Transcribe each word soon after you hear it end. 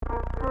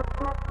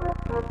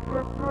Welcome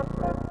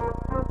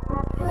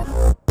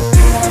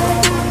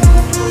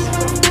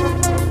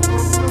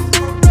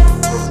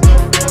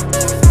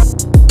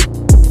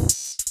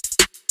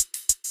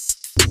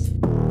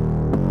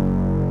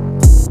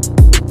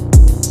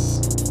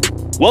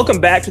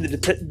back to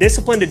the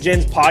Discipline to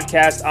Gens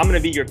podcast. I'm going to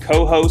be your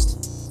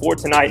co-host for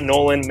tonight,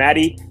 Nolan.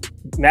 Maddie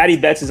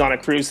Betts is on a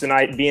cruise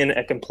tonight, being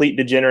a complete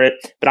degenerate.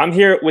 But I'm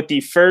here with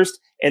the first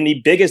and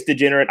the biggest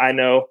degenerate I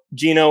know,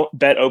 Gino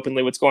Bet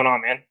Openly. What's going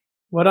on, man?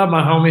 What up,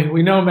 my homie?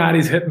 We know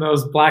Maddie's hitting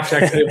those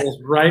blackjack tables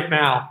right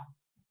now.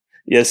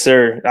 Yes,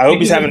 sir. I hope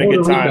he's having a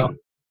good time.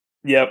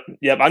 Yep.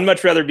 I'd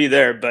much rather be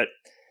there. But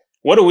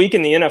what a week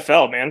in the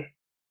NFL, man.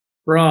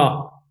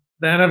 Bro,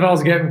 the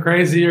NFL's getting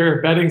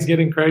crazier. Betting's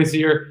getting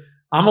crazier.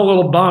 I'm a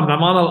little bummed.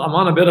 I'm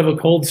on a bit of a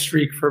cold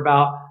streak for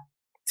about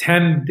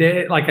 10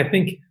 days. Like, I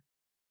think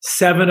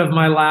 7 of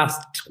my last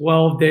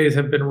 12 days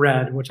have been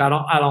red, which I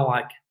don't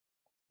like.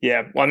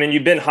 Yeah, well, I mean,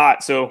 you've been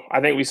hot, so I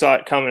think we saw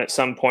it coming at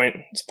some point.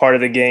 It's part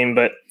of the game,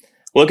 but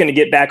looking to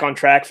get back on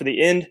track for the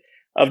end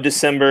of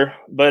December.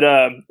 But,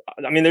 I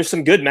mean, there's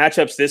some good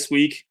matchups this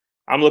week.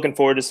 I'm looking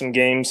forward to some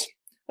games.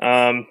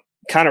 Kind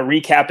of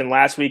recapping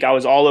last week, I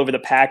was all over the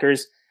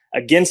Packers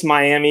against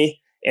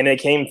Miami, and they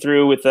came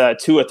through with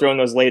Tua throwing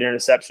those late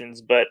interceptions.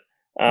 But,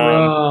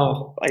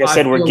 like I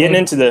said, we're getting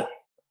into the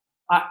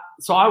 –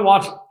 So I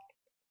watch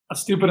a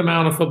stupid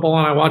amount of football,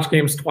 and I watch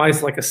games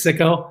twice like a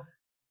sicko.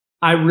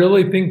 I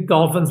really think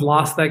Dolphins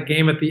lost that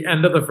game at the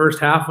end of the first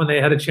half when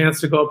they had a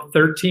chance to go up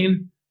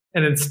 13,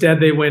 and instead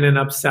they went in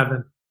up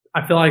 7.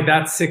 I feel like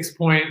that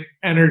 6-point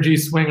energy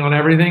swing on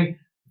everything.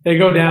 They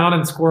go down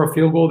and score a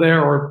field goal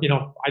there, or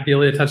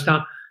ideally a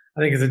touchdown. I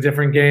think it's a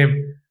different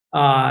game.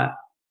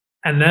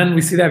 And then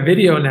we see that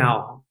video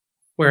now.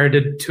 Where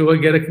did Tua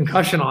get a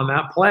concussion on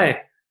that play?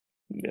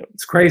 Yep.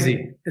 It's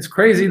crazy. It's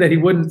crazy that he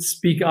wouldn't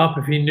speak up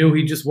if he knew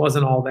he just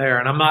wasn't all there.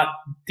 And I'm not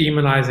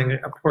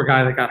demonizing a poor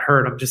guy that got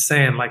hurt. I'm just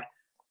saying, like,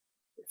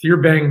 if you're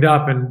banged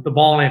up and the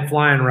ball ain't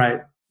flying right,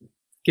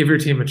 give your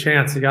team a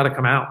chance. You got to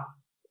come out.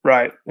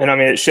 Right. And, I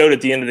mean, it showed at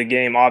the end of the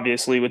game,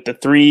 obviously, with the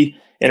 3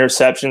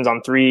 interceptions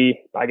on 3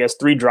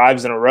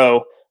 drives in a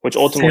row, which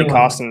ultimately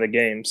cost him the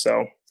game.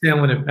 So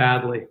sailing it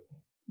badly.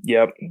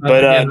 Yep.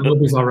 But I hope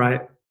he's all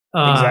right.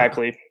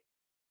 Exactly.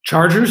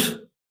 Chargers?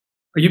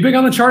 Are you big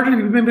on the Chargers?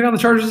 Have you been big on the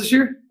Chargers this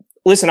year?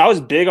 Listen, I was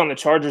big on the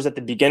Chargers at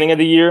the beginning of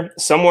the year.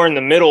 Somewhere in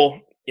the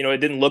middle,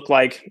 it didn't look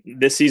like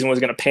this season was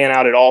going to pan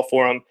out at all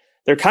for them.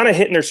 They're kind of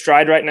hitting their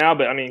stride right now,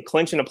 but, I mean,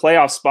 clinching a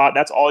playoff spot,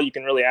 that's all you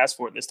can really ask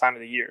for at this time of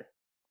the year.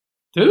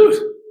 Dude,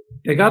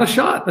 they got a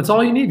shot. That's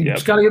all you need. You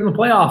just got to get in the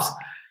playoffs.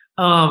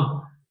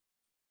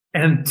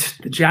 And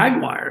the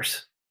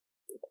Jaguars.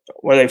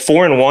 Were they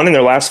 4-1 in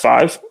their last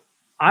 5?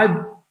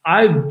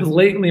 I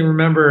blatantly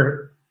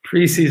remember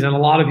preseason a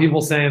lot of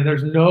people saying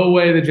there's no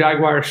way the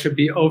Jaguars should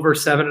be over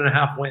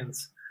 7.5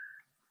 wins.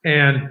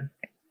 And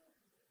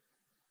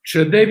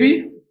should they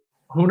be?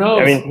 Who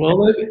knows? I mean,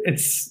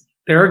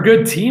 they're a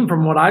good team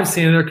from what I've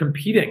seen. They're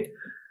competing.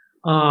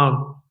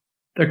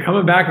 They're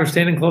coming back. They're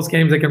staying in close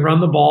games. They can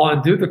run the ball.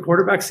 And, dude, the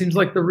quarterback seems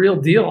like the real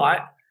deal.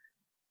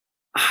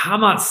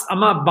 I'm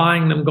not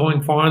buying them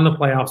going far in the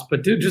playoffs,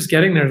 but, dude, just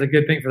getting there is a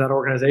good thing for that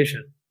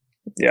organization.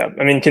 Yeah,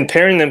 I mean,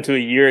 comparing them to a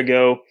year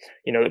ago,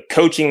 the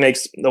coaching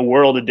makes the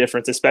world of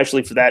difference,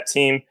 especially for that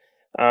team.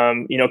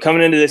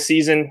 Coming into this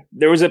season,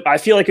 I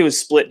feel like it was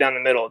split down the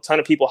middle. A ton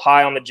of people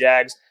high on the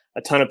Jags,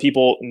 a ton of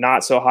people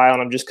not so high on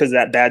them just because of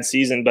that bad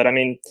season. But, I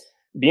mean,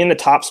 being the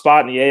top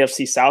spot in the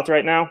AFC South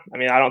right now, I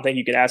mean, I don't think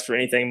you could ask for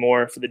anything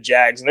more for the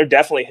Jags. And they're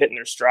definitely hitting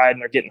their stride,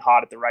 and they're getting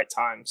hot at the right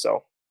time.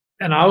 So.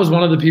 And I was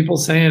one of the people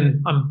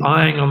saying I'm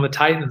buying on the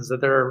Titans, that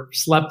they're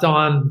slept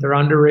on, they're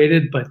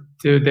underrated, but,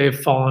 dude, they've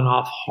fallen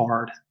off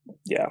hard.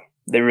 Yeah,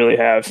 they really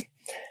have.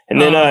 And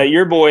then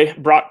your boy,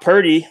 Brock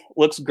Purdy,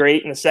 looks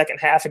great in the second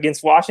half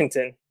against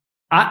Washington.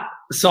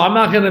 So I'm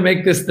not going to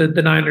make this the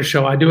Niners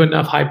show. I do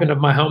enough hyping of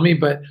my homie,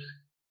 but,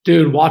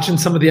 dude, watching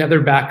some of the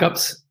other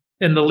backups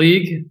in the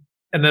league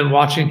and then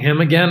watching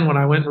him again when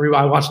I went and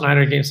I watched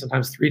Niner games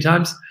sometimes 3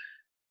 times,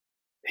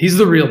 he's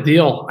the real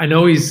deal. I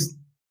know he's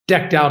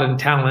decked out in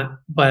talent,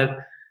 but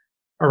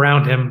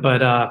around him.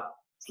 But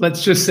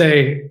let's just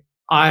say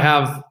I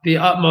have the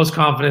utmost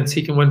confidence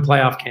he can win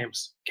playoff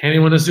games. Can he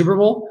win a Super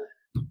Bowl?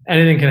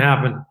 Anything can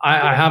happen.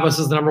 I have us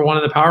as the number 1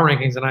 in the power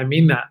rankings, and I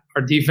mean that.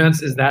 Our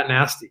defense is that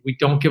nasty. We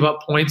don't give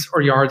up points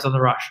or yards on the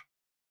rush.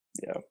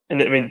 Yeah,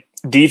 and I mean,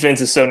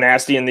 defense is so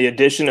nasty, and the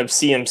addition of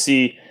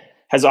CMC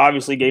has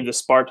obviously gave the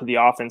spark to the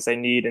offense they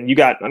need. And you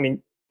got, I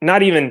mean,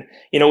 not even,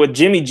 with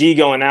Jimmy G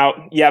going out,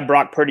 yeah,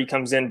 Brock Purdy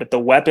comes in, but the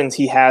weapons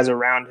he has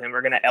around him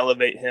are going to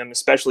elevate him,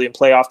 especially in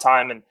playoff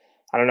time. And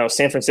I don't know,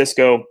 San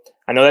Francisco,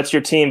 I know that's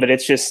your team, but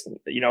it's just,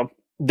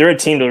 they're a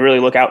team to really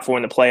look out for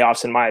in the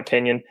playoffs, in my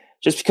opinion,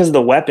 just because of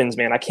the weapons,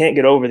 man. I can't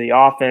get over the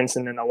offense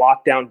and then the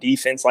lockdown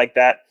defense like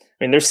that. I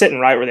mean, they're sitting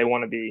right where they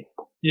want to be.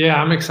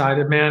 Yeah, I'm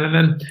excited, man. And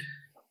then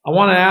I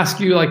want to ask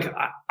you, like,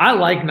 I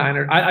like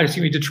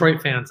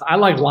Detroit fans. I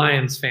like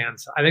Lions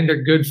fans. I think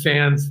they're good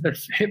fans.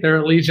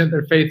 They're allegiant.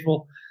 They're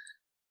faithful.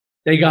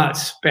 They got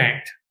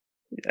spanked.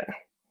 Yeah.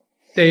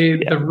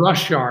 The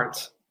rush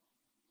yards,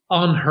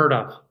 unheard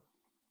of.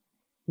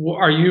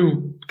 Are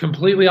you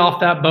completely off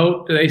that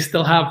boat? Do they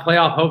still have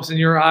playoff hopes in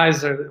your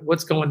eyes, or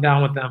what's going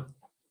down with them?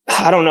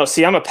 I don't know.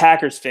 See, I'm a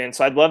Packers fan,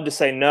 so I'd love to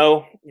say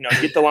no.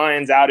 Get the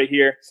Lions out of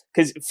here,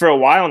 because for a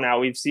while now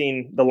we've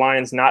seen the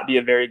Lions not be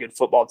a very good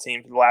football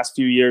team for the last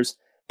few years.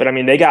 But I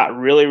mean, they got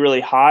really,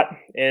 really hot,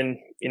 and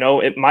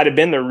it might have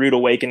been their rude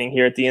awakening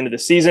here at the end of the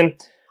season.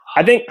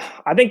 I think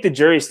the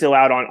jury's still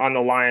out on the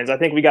Lions. I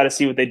think we got to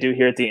see what they do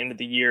here at the end of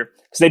the year,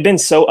 because they've been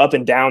so up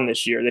and down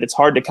this year that it's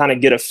hard to kind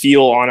of get a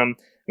feel on them.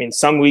 I mean,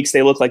 some weeks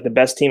they look like the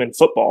best team in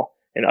football,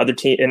 and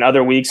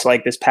other weeks,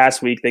 like this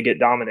past week, they get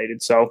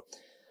dominated. So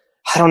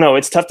I don't know.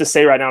 It's tough to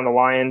say right now on the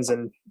Lions,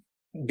 and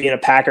being a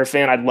Packer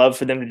fan, I'd love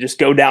for them to just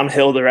go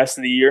downhill the rest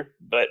of the year,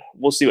 but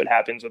we'll see what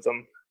happens with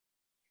them.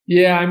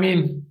 Yeah, I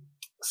mean,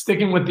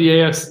 sticking with the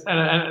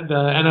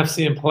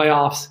NFC and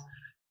playoffs,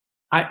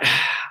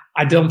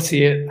 I don't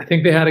see it. I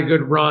think they had a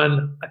good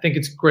run. I think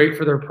it's great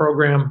for their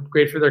program,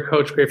 great for their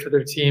coach, great for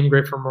their team,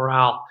 great for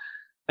morale.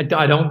 I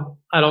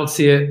don't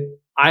see it.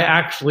 I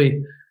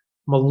actually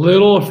am a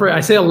little afraid.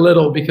 I say a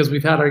little because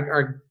we've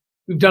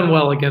done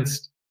well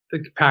against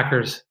the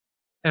Packers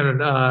and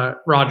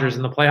Rodgers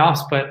in the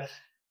playoffs, but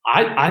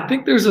I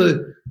think there's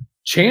a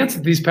chance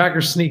that these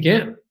Packers sneak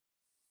in,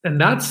 and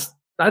that's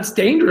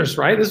dangerous,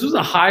 right? This was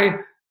a high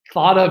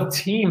thought of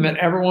team that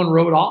everyone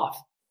wrote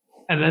off,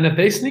 and then if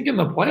they sneak in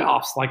the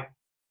playoffs, like,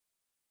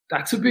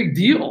 that's a big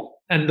deal,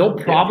 and they'll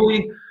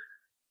probably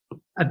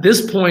at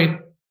this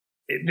point,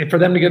 for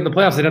them to get in the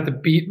playoffs, they'd have to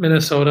beat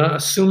Minnesota.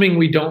 Assuming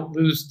we don't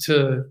lose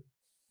to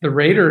the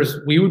Raiders,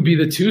 we would be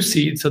the 2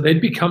 seed, so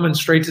they'd be coming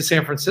straight to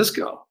San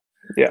Francisco.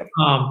 Yeah.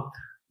 I'm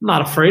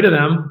not afraid of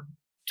them.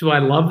 Do I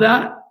love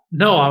that?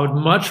 No, I would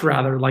much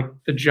rather like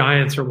the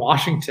Giants or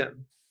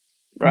Washington.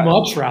 Right.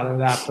 Much rather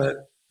that,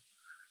 but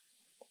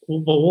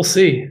we'll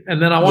see.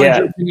 And then I want to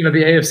jump into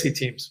the AFC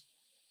teams.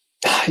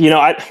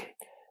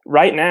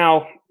 Right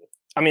now,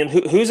 I mean,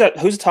 who's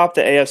atop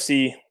the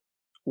AFC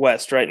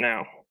West right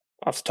now?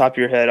 Off the top of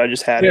your head, I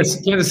just had it.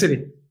 Kansas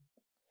City.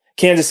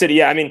 Kansas City,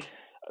 yeah. I mean,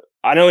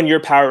 I know in your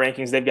power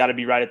rankings they've got to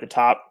be right at the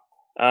top.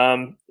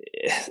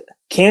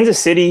 Kansas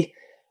City,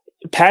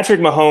 Patrick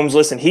Mahomes.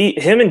 Listen,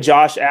 him and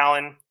Josh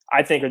Allen,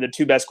 I think, are the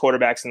 2 best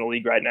quarterbacks in the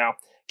league right now.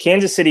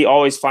 Kansas City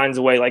always finds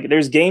a way. Like,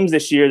 there's games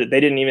this year that they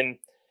didn't even.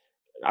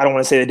 I don't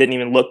want to say they didn't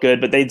even look good,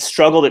 but they'd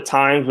struggled at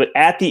times. But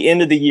at the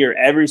end of the year,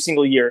 every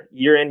single year,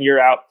 year in, year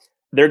out,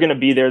 they're going to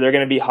be there. They're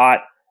going to be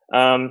hot.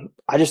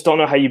 I just don't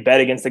know how you bet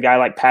against a guy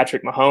like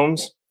Patrick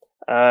Mahomes.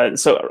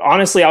 So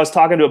honestly, I was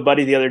talking to a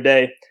buddy the other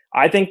day.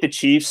 I think the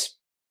Chiefs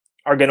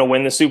are going to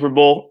win the Super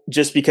Bowl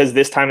just because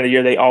this time of the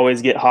year they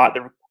always get hot.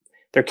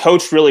 They're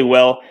coached really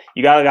well.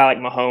 You got a guy like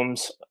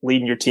Mahomes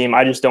leading your team.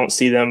 I just don't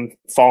see them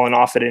falling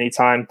off at any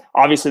time.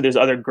 Obviously, there's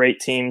other great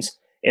teams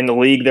in the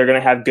league. They're going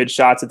to have good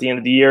shots at the end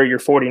of the year. Your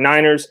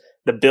 49ers,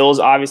 the Bills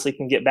obviously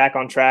can get back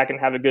on track and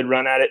have a good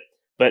run at it.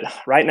 But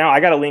right now, I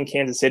got to lean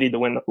Kansas City to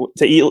win,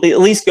 to at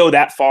least go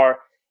that far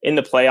in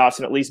the playoffs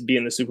and at least be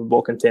in the Super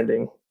Bowl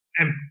contending.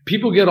 And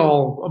people get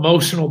all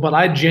emotional, but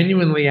I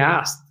genuinely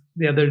asked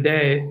the other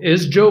day,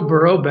 is Joe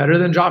Burrow better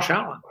than Josh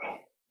Allen?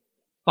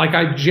 Like,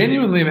 I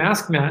genuinely am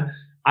asking that.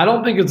 I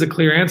don't think it's a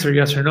clear answer,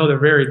 yes or no. They're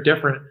very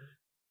different.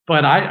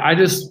 But I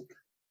just,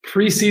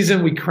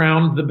 preseason, we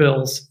crowned the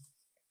Bills.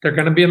 They're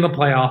going to be in the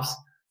playoffs.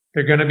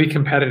 They're going to be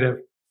competitive.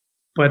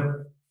 But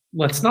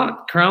let's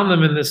not crown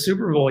them in the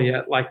Super Bowl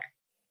yet. Like,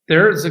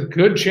 there's a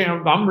good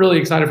chance. I'm really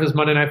excited for this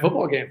Monday Night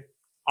Football game.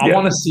 I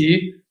want to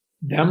see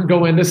them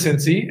go into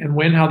Cincy and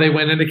win how they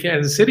went into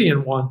Kansas City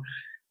and won.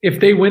 If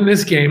they win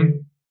this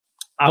game,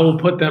 I will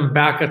put them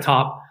back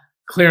atop,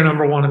 clear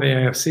number 1 in the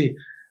AFC.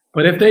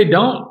 But if they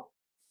don't,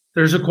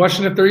 there's a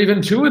question if they're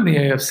even 2 in the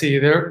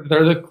AFC. They're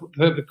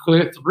the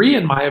clear 3,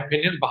 in my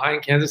opinion,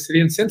 behind Kansas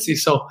City and Cincy.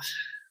 So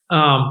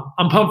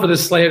I'm pumped for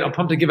this slate. I'm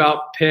pumped to give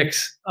out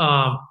picks.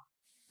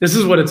 This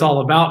is what it's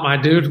all about, my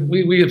dude.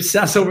 We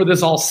obsess over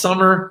this all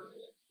summer.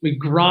 We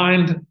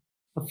grind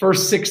the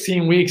first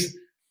 16 weeks.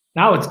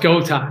 Now it's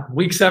go time.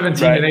 Week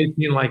 17 and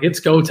 18, like, it's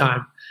go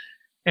time.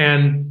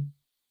 And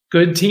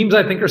good teams,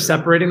 I think, are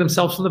separating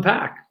themselves from the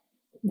pack.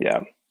 Yeah.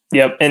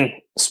 Yep. And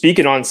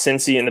speaking on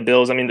Cincy and the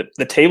Bills, I mean,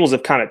 the tables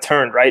have kind of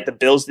turned, right? The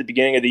Bills at the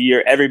beginning of the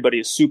year, everybody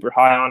is super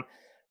high on.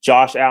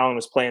 Josh Allen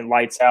was playing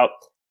lights out.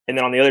 And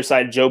then on the other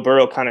side, Joe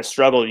Burrow kind of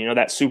struggled,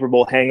 that Super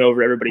Bowl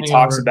hangover everybody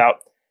talks about.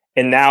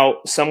 And now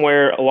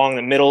somewhere along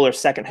the middle or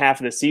second half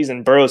of the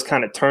season, Burrow's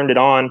kind of turned it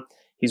on.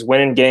 He's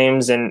winning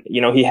games, and,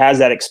 he has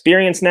that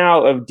experience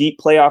now of deep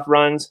playoff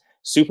runs,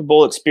 Super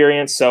Bowl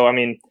experience. So, I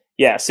mean,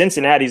 yeah,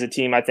 Cincinnati's a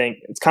team, I think,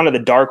 it's kind of the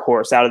dark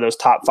horse out of those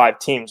top 5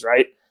 teams,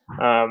 right?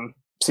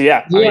 So,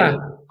 yeah.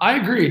 I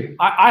agree.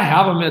 I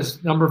have them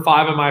as number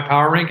 5 in my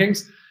power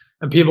rankings,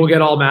 and people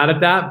get all mad at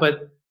that,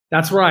 but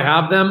that's where I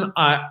have them.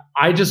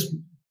 I just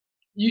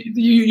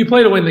you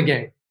play to win the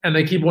game, and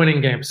they keep winning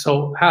games,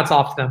 so hats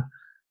off to them.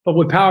 But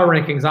with power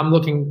rankings, I'm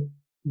looking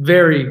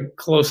very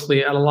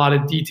closely at a lot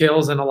of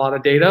details and a lot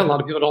of data. A lot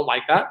of people don't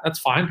like that. That's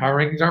fine. Power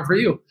rankings aren't for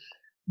you.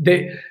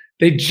 The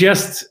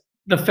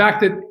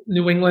fact that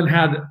New England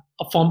had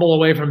a fumble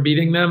away from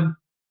beating them.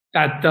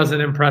 That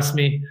doesn't impress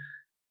me.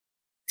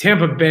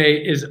 Tampa Bay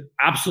is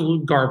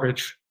absolute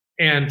garbage,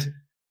 and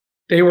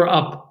they were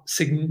up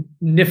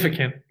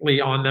significantly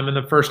on them in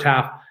the first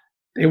half.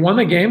 They won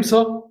the game,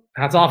 so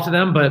hats off to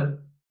them, but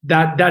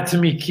that to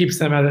me keeps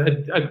them at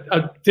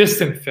a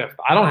distant fifth.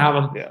 I don't have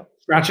them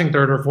scratching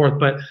third or fourth,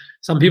 but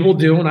some people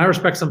do, and I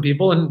respect some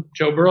people, and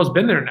Joe Burrow's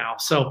been there now,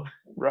 so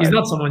he's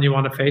not someone you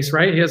want to face,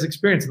 right? He has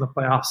experience in the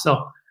playoffs,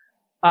 so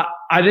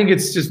I think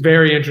it's just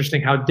very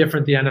interesting how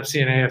different the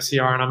NFC and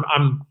AFC are, and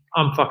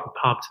I'm fucking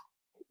pumped.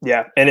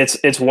 Yeah, and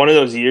it's one of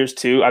those years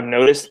too. I've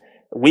noticed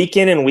week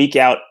in and week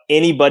out,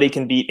 anybody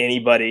can beat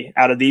anybody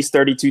out of these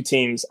 32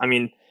 teams. I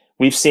mean,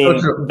 we've seen.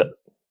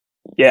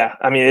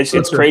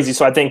 It's crazy.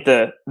 So I think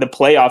the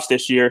playoffs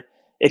this year,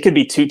 it could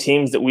be two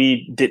teams that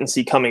we didn't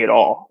see coming at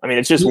all. I mean,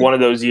 it's just one of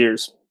those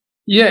years.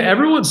 Yeah,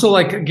 everyone. So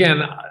like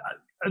again,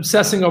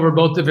 obsessing over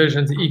both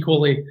divisions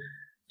equally.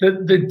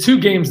 The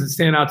two games that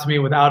stand out to me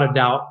without a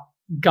doubt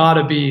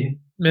gotta be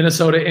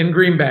Minnesota in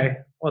Green Bay.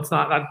 Let's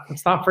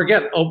not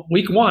forget.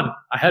 Week 1,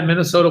 I had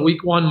Minnesota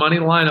week 1 money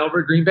line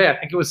over Green Bay. I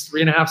think it was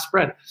 3.5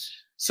 spread.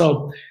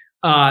 So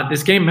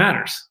this game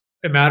matters.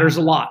 It matters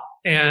a lot.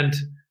 And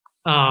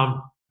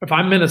if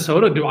I'm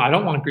Minnesota, I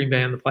don't want Green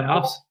Bay in the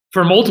playoffs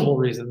for multiple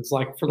reasons,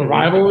 like for the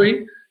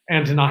rivalry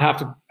and to not have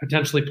to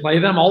potentially play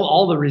them,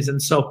 all the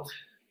reasons. So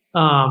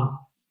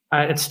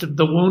it's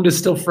the wound is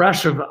still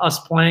fresh of us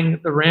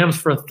playing the Rams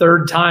for a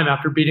third time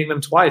after beating them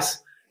twice,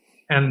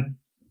 and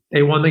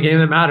they won the game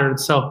that mattered.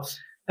 So.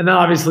 And then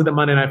obviously the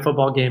Monday Night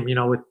Football game,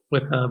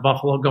 with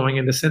Buffalo going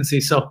into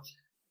Cincy. So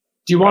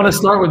do you want to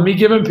start with me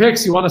giving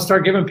picks? You want to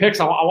start giving picks?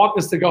 I want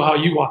this to go how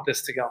you want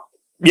this to go.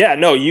 Yeah,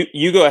 no,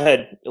 you go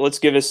ahead. Let's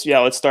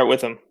start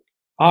with them.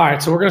 All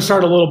right, so we're going to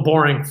start a little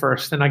boring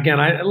first. And again,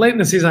 late in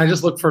the season, I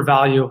just look for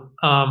value.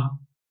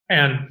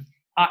 And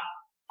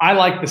I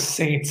like the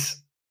Saints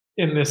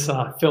in this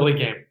Philly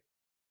game.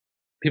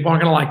 People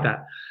aren't going to like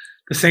that.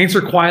 The Saints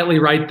are quietly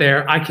right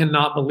there. I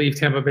cannot believe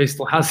Tampa Bay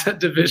still has that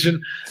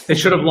division. They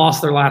should have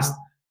lost their last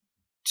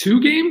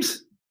 2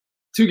 games.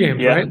 2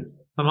 games, right? If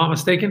I'm not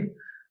mistaken.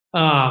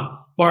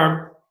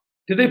 Or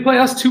did they play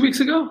us 2 weeks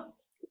ago?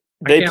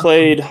 They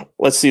played.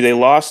 Let's see. They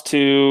lost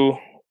to.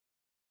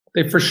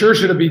 They for sure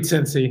should have beat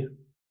Cincy.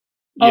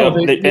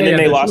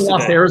 They lost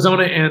to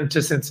Arizona and to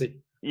Cincy.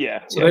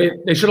 Yeah. So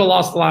they should have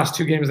lost the last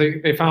 2 games.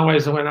 They found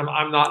ways to win.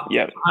 I'm not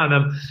on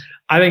them.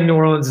 I think New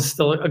Orleans is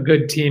still a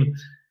good team.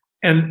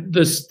 And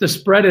the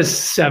spread is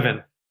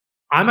 7.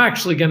 I'm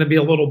actually going to be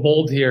a little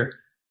bold here.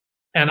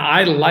 And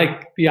I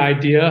like the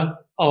idea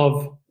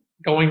of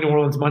going New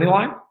Orleans money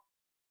line.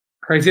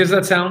 Crazy as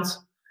that sounds.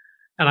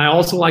 And I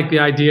also like the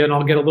idea, and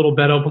I'll get a little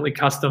bet openly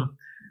custom.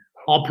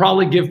 I'll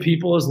probably give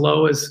people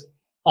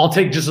I'll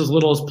take just as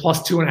little as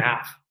plus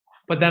 2.5.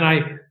 But then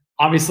I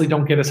obviously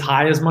don't get as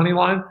high as money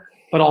line,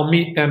 but I'll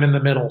meet them in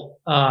the middle.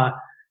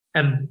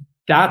 And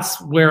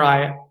that's where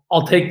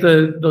I'll take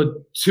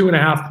the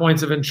 2.5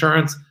 points of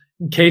insurance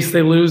in case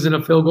they lose in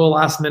a field goal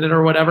last minute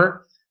or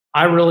whatever.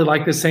 I really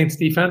like the Saints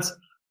defense,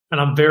 and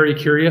I'm very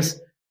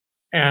curious.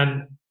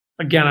 And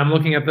again, I'm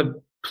looking at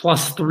the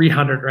plus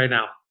 300 right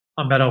now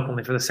on bet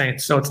openly for the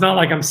Saints. So it's not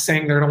like I'm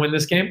saying they're going to win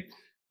this game,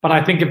 but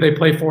I think if they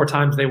play 4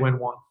 times, they win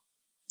 1.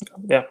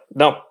 Yeah,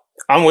 no,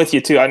 I'm with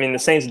you too. I mean, the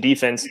Saints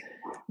defense,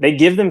 they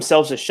give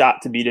themselves a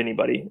shot to beat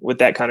anybody with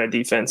that kind of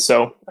defense.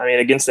 So, I mean,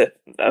 against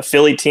a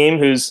Philly team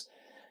who's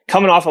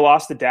coming off a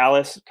loss to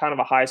Dallas, kind of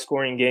a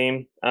high-scoring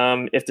game.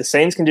 If the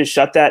Saints can just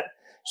shut that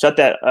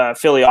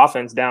Philly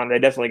offense down, they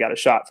definitely got a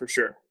shot for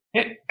sure.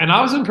 And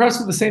I was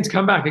impressed with the Saints'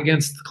 comeback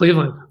against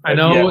Cleveland. I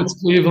know it's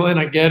Cleveland.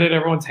 I get it.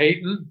 Everyone's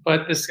hating.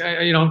 But this guy,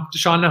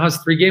 Deshaun now has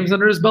 3 games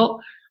under his belt.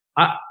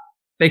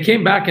 They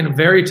came back in a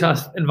very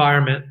tough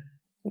environment,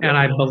 and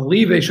I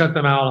believe they shut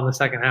them out in the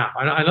second half.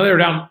 I know they were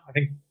down, I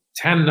think,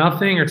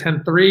 10-0 or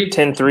 10-3.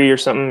 10-3 or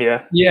something,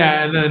 yeah.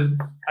 Yeah, and then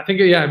I think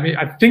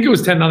it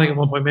was 10-0 at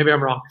one point. Maybe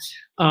I'm wrong.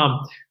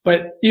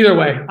 But either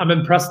way, I'm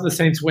impressed with the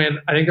Saints win.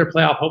 I think their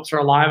playoff hopes are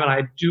alive, and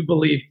I do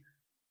believe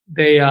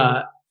they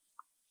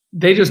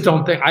just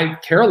don't think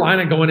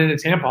Carolina going into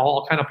Tampa,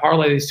 I'll kind of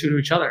parlay these two to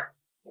each other.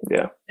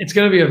 Yeah. It's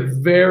going to be a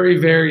very,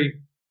 very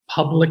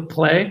public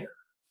play.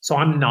 So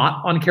I'm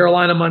not on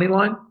Carolina money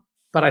line,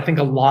 but I think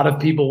a lot of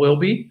people will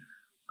be.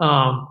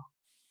 I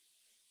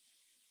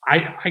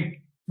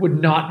would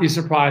not be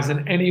surprised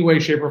in any way,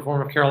 shape, or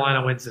form if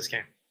Carolina wins this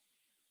game.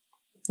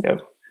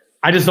 Yep.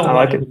 I just don't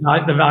like it.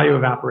 The value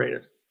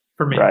evaporated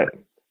for me. Right.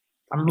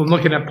 I'm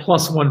looking at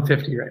plus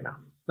 150 right now.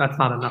 That's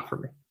not enough for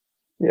me.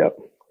 Yep.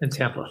 In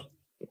Tampa.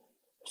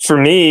 For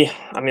me,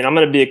 I mean, I'm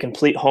going to be a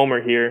complete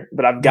homer here,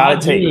 but I've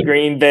got to take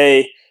Green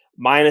Bay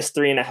minus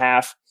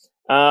 3.5.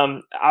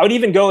 I would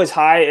even go as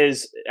high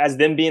as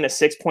them being a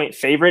 6-point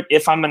favorite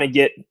if I'm going to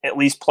get at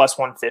least plus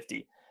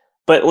 150.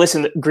 But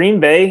listen, Green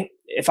Bay,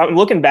 if I'm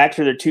looking back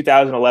to their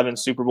 2011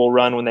 Super Bowl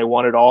run when they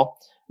won it all,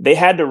 they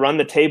had to run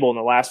the table in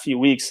the last few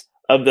weeks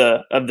of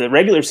the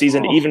regular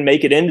season to even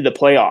make it into the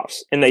playoffs.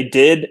 And they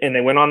did, and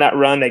they went on that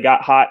run. They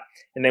got hot,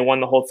 and they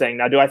won the whole thing.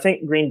 Now, do I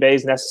think Green Bay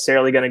is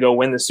necessarily going to go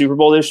win the Super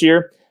Bowl this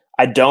year?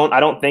 I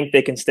don't think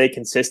they can stay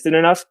consistent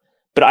enough,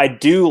 but I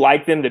do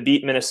like them to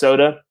beat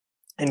Minnesota.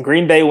 And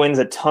Green Bay wins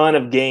a ton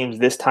of games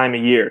this time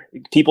of year.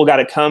 People got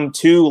to come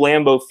to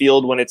Lambeau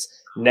Field when it's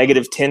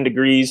negative 10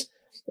 degrees.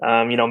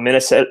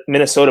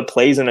 Minnesota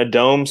plays in a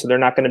dome, so they're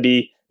not going to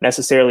be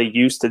necessarily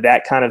used to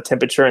that kind of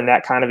temperature and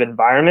that kind of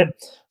environment.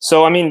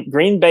 So, I mean,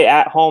 Green Bay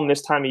at home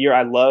this time of year,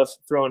 I love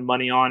throwing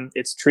money on.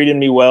 It's treated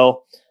me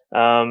well.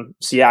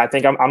 I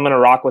think I'm going to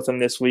rock with them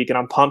this week, and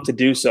I'm pumped to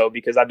do so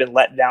because I've been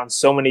let down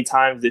so many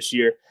times this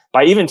year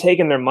by even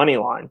taking their money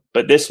line.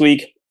 But this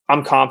week,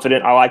 I'm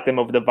confident. I like them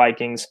over the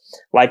Vikings.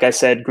 Like I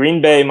said,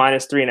 Green Bay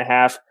minus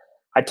 3.5.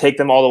 I take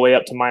them all the way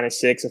up to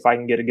 -6 if I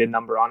can get a good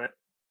number on it.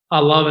 I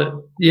love it.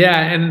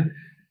 Yeah, and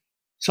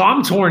so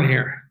I'm torn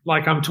here.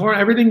 Like I'm torn.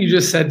 Everything you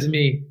just said to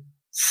me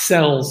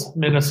sells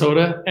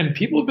Minnesota, and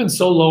people have been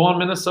so low on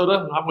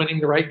Minnesota, not winning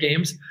the right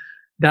games,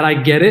 that I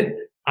get it.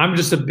 I'm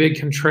just a big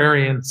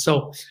contrarian.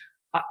 So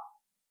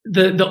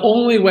the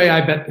only way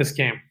I bet this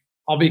game,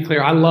 I'll be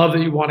clear. I love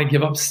that you want to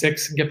give up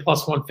 6 and get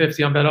plus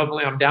 150 on Bet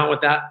Openly. I'm down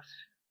with that.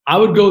 I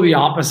would go the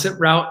opposite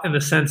route in the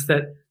sense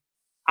that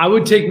I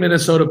would take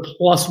Minnesota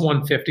plus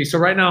 150. So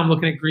right now I'm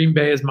looking at Green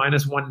Bay as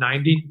minus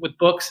 190 with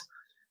books.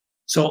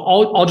 So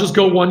I'll just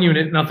go one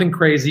unit, nothing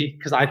crazy,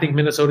 because I think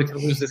Minnesota can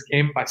lose this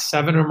game by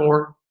 7 or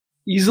more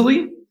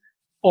easily,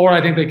 or I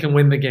think they can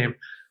win the game.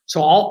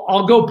 So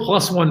I'll go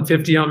plus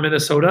 150 on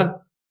Minnesota.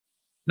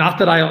 Not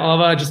that I love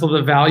it, I just love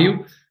the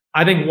value.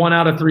 I think 1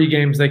 out of 3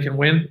 games they can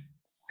win,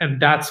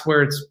 and that's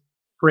where it's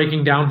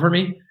breaking down for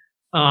me.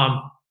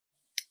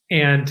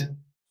 And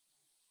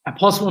at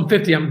plus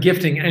 150, I'm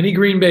gifting any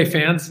Green Bay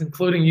fans,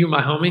 including you,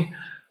 my homie,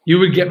 you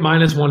would get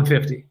minus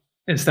 150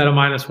 instead of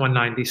minus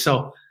 190.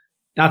 So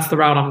that's the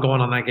route I'm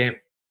going on that game.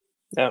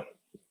 Yeah,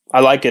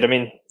 I like it. I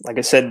mean, like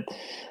I said,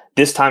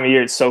 this time of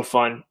year, it's so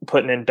fun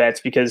putting in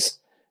bets because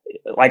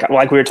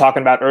like we were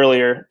talking about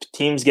earlier,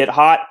 teams get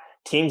hot.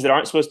 Teams that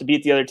aren't supposed to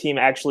beat the other team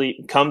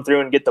actually come through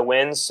and get the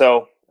wins.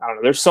 So, I don't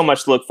know. There's so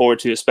much to look forward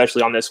to,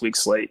 especially on this week's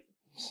slate.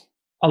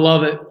 I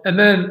love it. And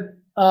then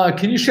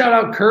can you shout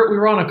out Kurt? We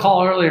were on a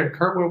call earlier, and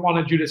Kurt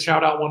wanted you to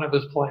shout out one of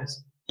his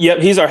plays. Yep,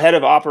 he's our head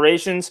of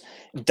operations,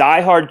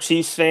 diehard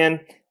Chiefs fan,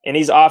 and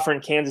he's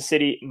offering Kansas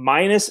City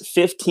minus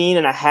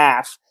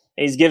 15.5.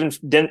 And he's giving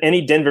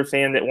any Denver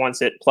fan that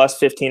wants it plus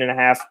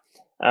 15.5.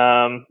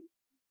 I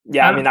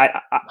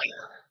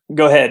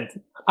go ahead.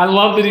 I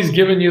love that he's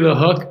giving you the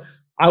hook.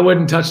 I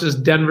wouldn't touch this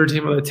Denver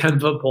team with a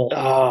 10-foot pole.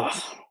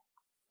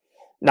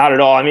 Not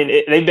at all. I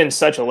mean, they've been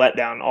such a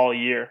letdown all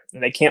year,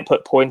 and they can't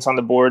put points on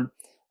the board.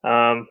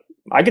 I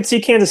could see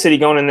Kansas City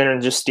going in there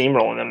and just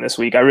steamrolling them this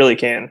week. I really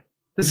can.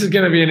 This is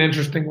going to be an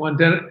interesting one.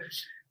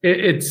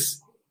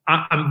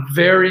 I'm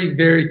very,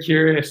 very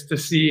curious to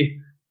see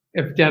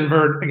if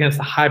Denver against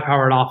a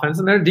high-powered offense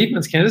and their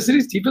defense, Kansas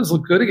City's defense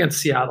looked good against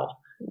Seattle.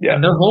 Yeah.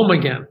 And they're home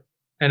again,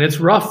 and it's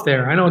rough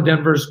there. I know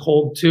Denver's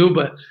cold too,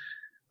 but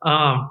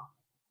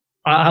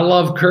I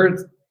love Kurt.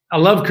 I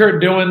love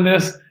Kurt doing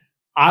this.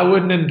 I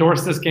wouldn't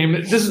endorse this game.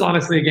 This is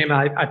honestly a game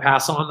that I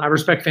pass on. I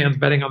respect fans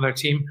betting on their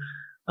team.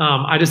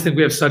 I just think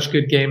we have such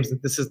good games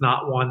that this is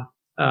not one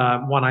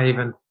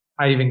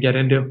I even get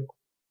into.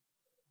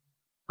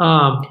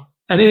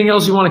 Anything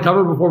else you want to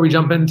cover before we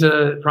jump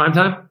into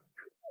primetime?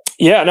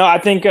 Yeah, no, I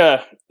think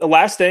the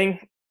last thing,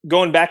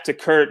 going back to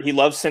Kurt, he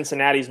loves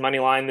Cincinnati's money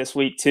line this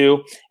week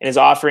too, and is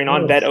offering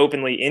on Bet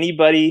Openly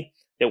anybody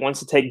that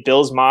wants to take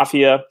Bills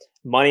Mafia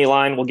money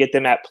line will get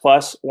them at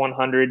plus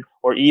 100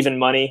 or even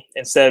money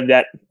instead of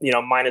that,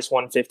 minus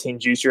 115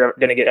 juice you're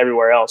going to get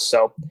everywhere else.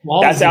 So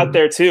that's out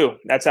there too.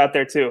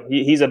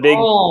 He's big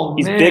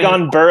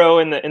on Burrow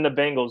in the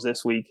Bengals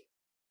this week.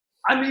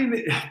 I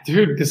mean,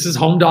 dude, this is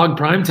home dog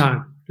prime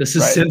time. This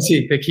is right.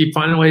 Cincy. They keep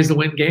finding ways to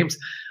win games.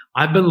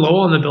 I've been low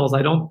on the Bills.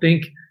 I don't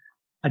think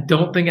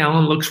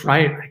Allen looks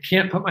right. I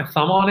can't put my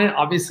thumb on it.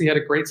 Obviously, he had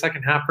a great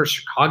second half for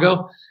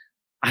Chicago.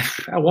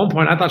 At one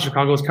point, I thought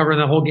Chicago was covering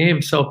the whole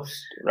game. So,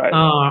 right.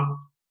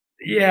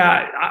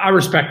 I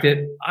respect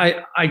it.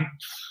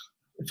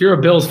 If you're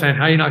a Bills fan,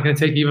 how are you not going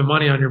to take even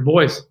money on your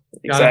boys?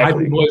 You got to hype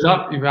the boys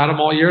up. You've had them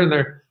all year,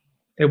 and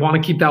they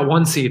want to keep that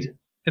 1 seed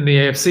in the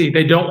AFC.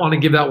 They don't want to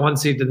give that 1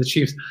 seed to the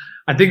Chiefs.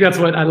 I think that's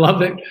what I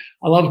love.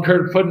 I love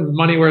Kurt putting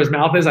money where his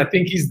mouth is. I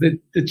think he's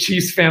the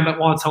Chiefs fan that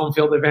wants home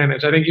field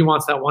advantage. I think he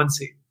wants that 1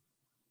 seed.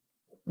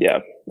 Yeah,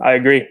 I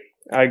agree.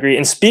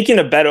 And speaking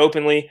of Bet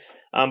Openly,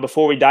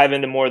 before we dive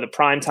into more of the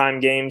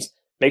primetime games,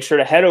 make sure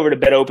to head over to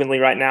Bet Openly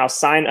right now.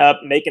 Sign up,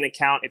 make an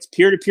account. It's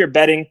peer-to-peer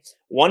betting,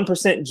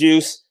 1%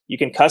 juice. You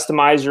can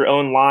customize your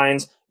own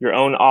lines, your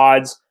own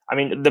odds. I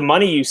mean, the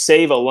money you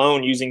save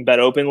alone using Bet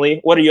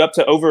Openly, what are you up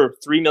to? Over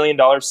 $3 million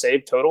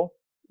saved total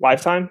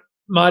lifetime?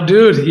 My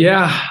dude,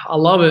 yeah, I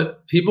love it.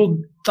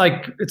 People,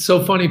 it's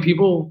so funny.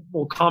 People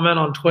will comment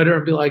on Twitter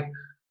and be like,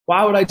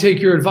 why would I take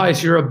your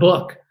advice? You're a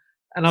book.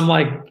 And I'm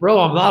like, bro,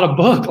 I'm not a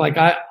book.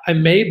 I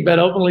made Bet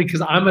Openly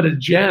because I'm a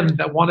degen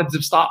that wanted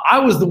to stop. I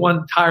was the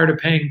one tired of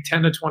paying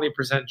 10 to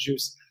 20%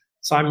 juice.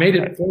 So I made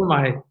it for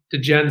my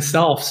degen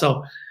self.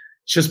 So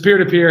it's just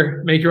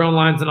peer-to-peer, make your own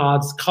lines and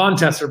odds.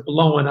 Contests are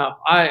blowing up.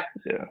 I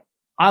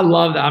I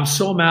love that. I'm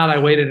so mad I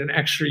waited an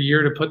extra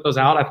year to put those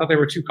out. I thought they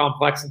were too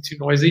complex and too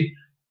noisy.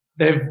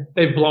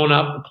 They've blown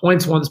up. The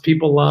points ones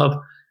people love.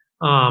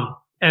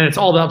 And it's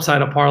all the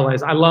upside of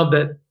parlays. I love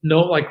that.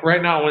 Like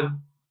right now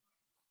when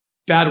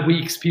bad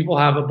weeks, people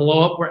have a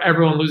blow up where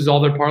everyone loses all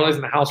their parlays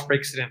and the house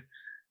breaks it in.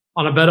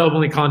 On a bet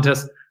openly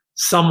contest,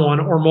 someone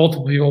or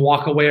multiple people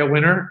walk away a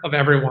winner of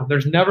everyone.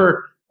 There's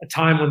never a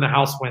time when the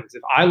house wins.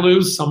 If I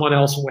lose, someone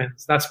else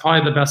wins. That's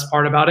probably the best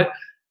part about it.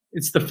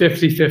 It's the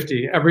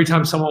 50-50. Every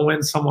time someone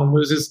wins, someone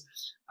loses.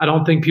 I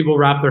don't think people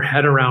wrap their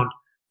head around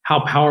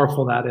how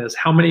powerful that is.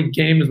 How many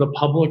games the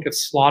public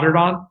gets slaughtered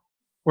on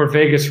where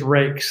Vegas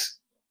rakes.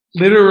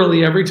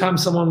 Literally every time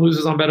someone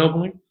loses on bet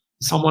openly,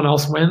 someone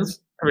else wins.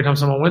 Every time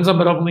someone wins on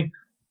bet openly,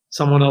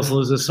 someone else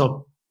loses.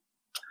 So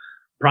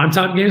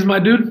primetime games, my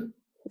dude?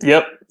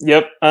 Yep.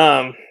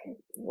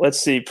 Let's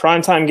see.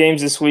 Primetime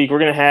games this week. We're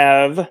going to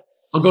have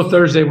 – I'll go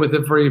Thursday with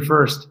it for you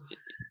first.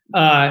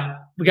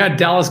 We got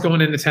Dallas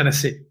going into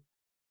Tennessee.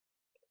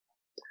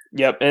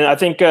 Yep, and I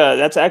think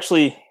that's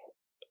actually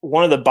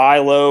one of the buy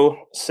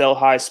low, sell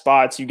high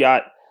spots. You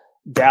got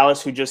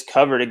Dallas, who just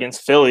covered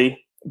against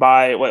Philly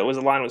by what was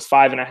the line was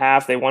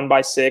 5.5. They won by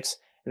 6,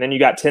 and then you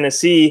got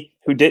Tennessee,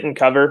 who didn't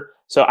cover.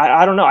 So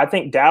I don't know. I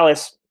think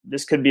Dallas,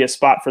 this could be a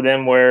spot for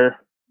them where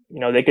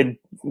they could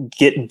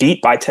get beat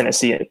by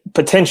Tennessee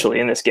potentially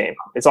in this game.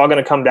 It's all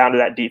going to come down to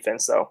that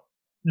defense, though.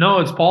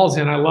 No, it's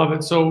ballsy, and I love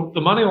it. So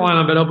the money line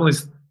on bet openly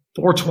is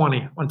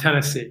 420 on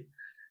Tennessee.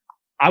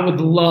 I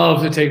would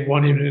love to take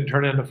one unit and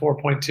turn it into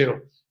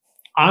 4.2.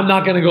 I'm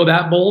not going to go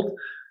that bold,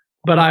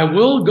 but I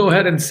will go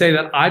ahead and say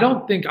that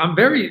I'm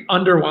very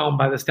underwhelmed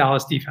by this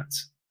Dallas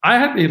defense. I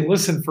had to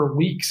listen for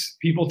weeks.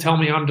 People tell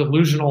me I'm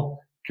delusional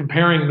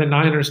comparing the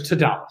Niners to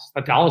Dallas.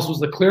 That Dallas was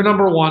the clear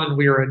number 1 and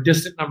we are a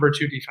distant number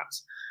 2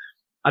 defense.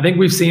 I think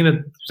we've seen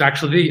it's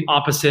actually the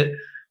opposite.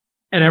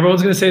 And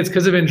everyone's going to say it's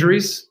because of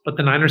injuries, but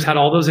the Niners had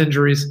all those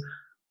injuries.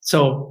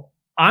 So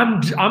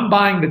I'm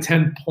buying the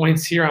 10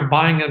 points here. I'm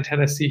buying on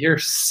Tennessee here.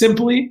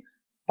 Simply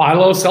buy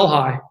low, sell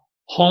high,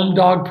 home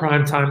dog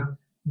primetime,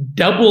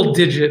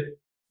 double-digit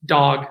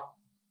dog.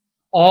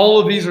 All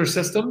of these are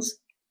systems.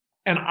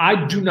 And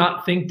I do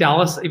not think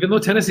Dallas, even though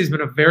Tennessee's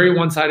been a very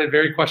one-sided,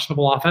 very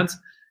questionable offense,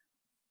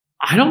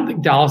 I don't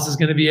think Dallas is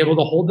going to be able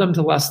to hold them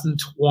to less than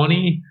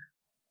 20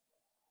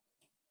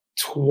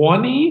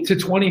 to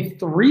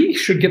 23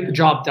 should get the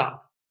job done.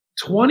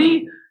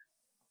 20,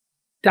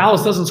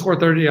 Dallas doesn't score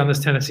 30 on this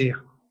Tennessee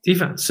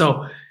defense.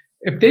 So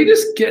if they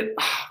just get,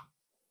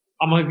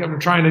 I'm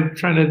trying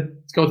to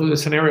go through the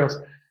scenarios.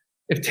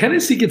 If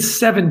Tennessee gets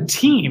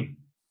 17,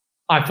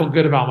 I feel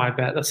good about my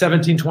bet. A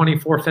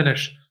 17-24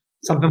 finish,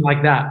 something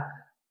like that.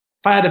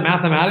 If I had to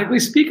mathematically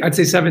speak, I'd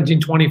say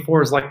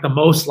 17-24 is like the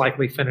most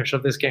likely finish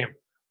of this game.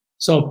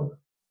 So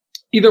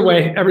either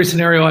way, every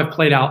scenario I've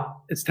played out,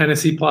 it's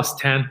Tennessee plus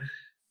 10.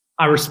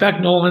 I respect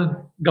Nolan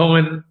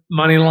going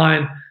money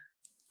line.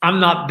 I'm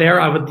not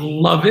there. I would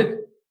love it.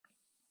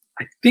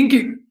 I think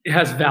it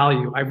has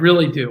value. I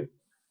really do.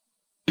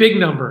 Big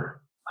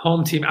number,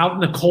 home team out in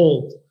the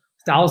cold.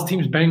 Dallas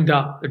team's banged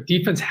up. Their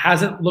defense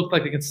hasn't looked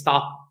like they can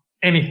stop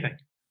anything.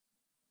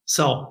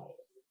 So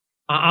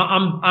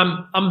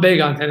I'm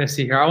big on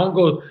Tennessee here. I won't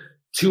go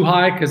too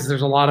high because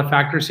there's a lot of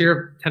factors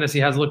here. Tennessee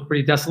has looked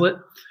pretty desolate,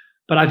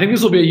 but I think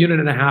this will be a unit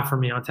and a half for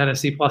me on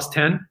Tennessee plus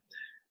 10.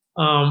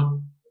 I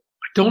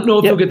don't know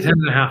if you'll get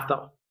 10.5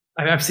 though.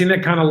 I've seen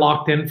that kind of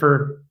locked in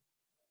for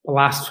the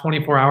last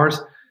 24 hours.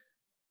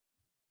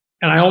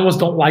 And I almost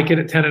don't like it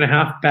at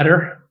 10.5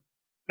 better.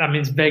 That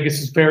means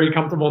Vegas is very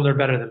comfortable and they're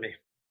better than me.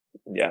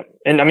 Yeah.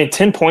 And I mean,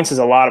 10 points is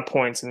a lot of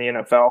points in the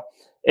NFL.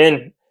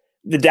 And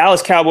the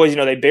Dallas Cowboys,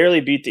 they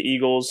barely beat the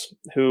Eagles,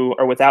 who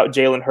are without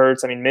Jalen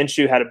Hurts. I mean,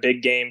 Minshew had a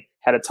big game,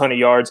 had a ton of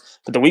yards.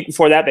 But the week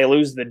before that, they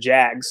lose to the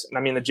Jags. I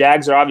mean, the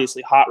Jags are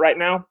obviously hot right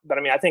now. But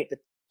I mean, I think the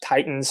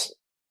Titans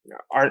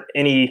aren't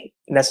any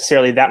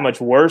necessarily that much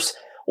worse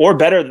or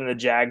better than the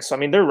Jags. So, I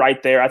mean, they're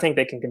right there. I think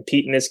they can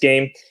compete in this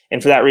game.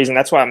 And for that reason,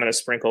 that's why I'm going to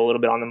sprinkle a little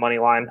bit on the money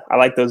line. I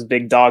like those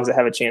big dogs that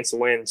have a chance to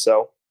win.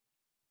 So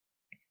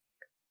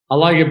I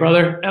like it,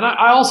 brother. And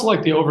I also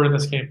like the over in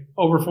this game,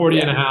 over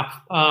 40.5.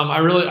 I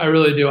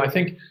really do. I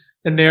think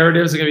the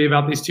narratives are going to be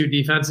about these two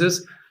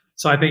defenses.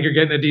 So I think you're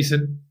getting a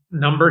decent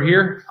number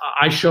here.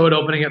 I showed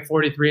opening at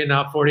 43 and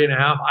now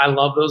 40.5. I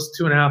love those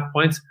 2.5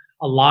 points.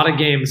 A lot of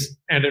games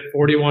end at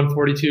 41,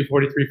 42,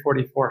 43,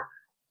 44.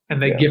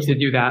 And they gifted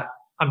you that.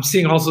 I'm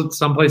seeing also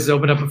some places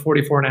open up at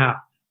 44.5.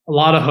 A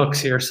lot of hooks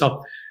here.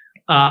 So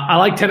I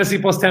like Tennessee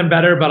plus 10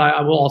 better, but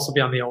I will also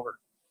be on the over.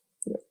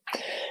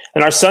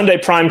 In our Sunday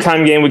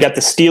primetime game, we got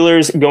the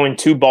Steelers going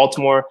to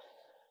Baltimore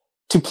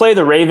to play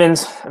the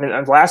Ravens. I mean,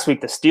 last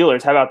week, the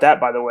Steelers, how about that,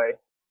 by the way?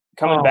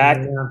 Coming back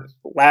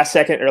last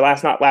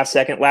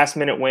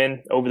minute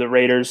win over the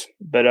Raiders.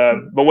 But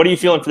what are you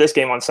feeling for this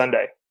game on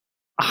Sunday?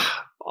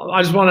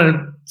 I just want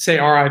to say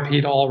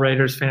RIP to all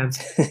Raiders fans.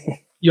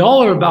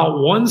 Y'all are about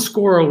one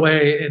score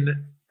away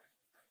in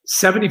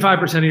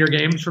 75% of your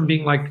games from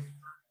being like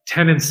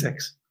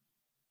 10-6.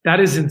 That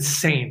is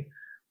insane.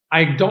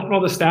 I don't know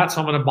the stats, so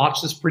I'm going to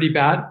botch this pretty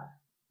bad.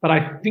 but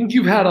I think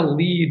you've had a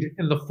lead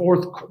in the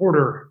fourth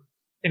quarter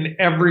in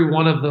every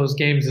one of those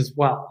games as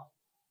well,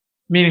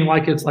 meaning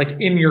like it's like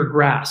in your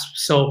grasp.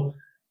 So,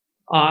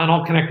 and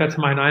I'll connect that to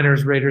my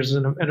Niners Raiders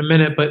in a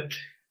minute, but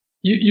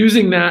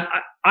using that,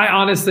 I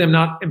honestly am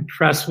not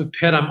impressed with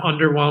Pitt. I'm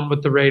underwhelmed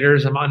with the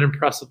Raiders. I'm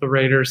unimpressed with the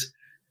Raiders.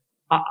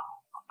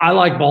 I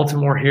like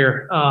Baltimore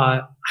here.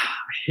 I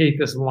hate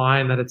this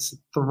line that it's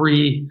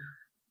 3.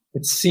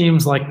 It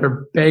seems like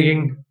they're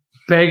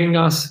begging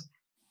us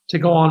to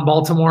go on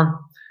Baltimore.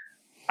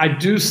 I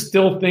do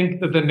still think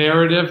that the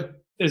narrative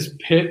is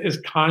Pitt is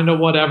kind of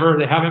whatever.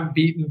 They haven't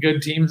beaten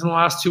good teams in the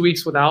last 2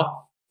 weeks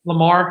without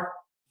Lamar.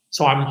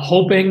 So I'm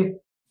hoping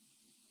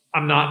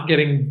I'm not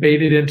getting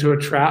baited into a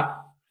trap.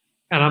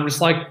 And I'm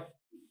just like,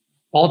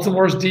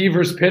 Baltimore's D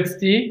versus Pitt's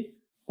D,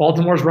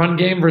 Baltimore's run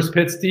game versus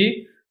Pitt's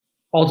D,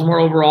 Baltimore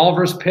overall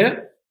versus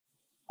Pitt.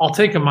 I'll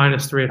take a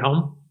 -3 at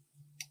home.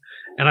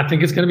 And I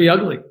think it's going to be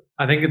ugly.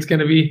 I think it's going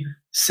to be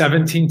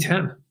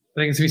 17-10. I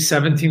think it's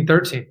going to be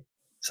 17-13,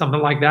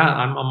 something like that.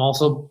 I'm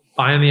also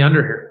buying the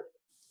under here.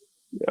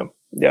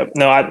 Yeah.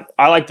 No,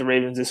 I like the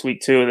Ravens this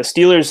week too. The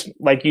Steelers,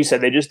 like you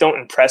said, they just don't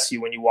impress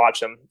you when you watch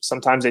them.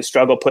 Sometimes they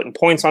struggle putting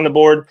points on the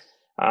board.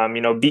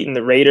 Beating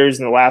the Raiders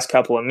in the last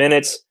couple of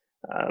minutes,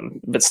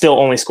 but still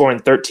only scoring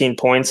 13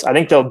 points. I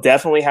think they'll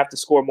definitely have to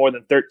score more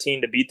than 13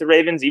 to beat the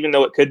Ravens, even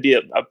though it could be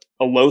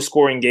a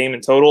low-scoring game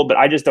in total. But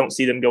I just don't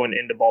see them going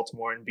into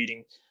Baltimore and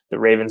beating the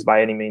Ravens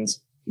by any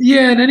means.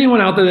 Yeah, and anyone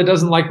out there that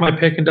doesn't like my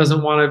pick and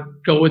doesn't want to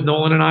go with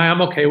Nolan and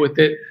I'm okay with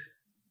it.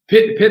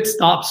 Pitt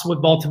stops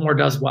what Baltimore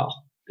does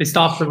well. They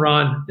stop the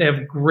run. They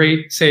have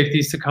great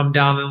safeties to come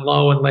down and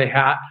low and lay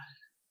hat.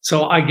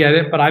 So I get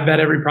it, but I bet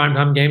every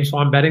primetime game, so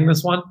I'm betting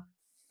this one.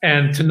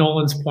 And to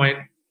Nolan's point,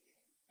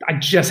 I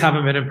just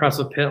haven't been impressed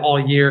with Pitt all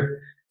year.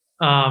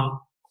 I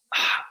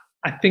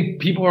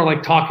think people are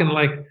like talking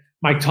like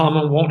Mike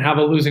Tomlin won't have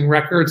a losing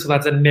record, so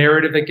that's a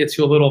narrative that gets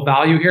you a little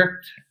value here.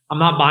 I'm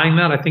not buying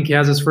that. I think he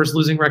has his first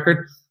losing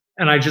record.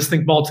 And I just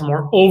think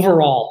Baltimore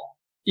overall,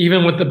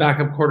 even with the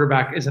backup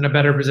quarterback, is in a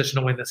better position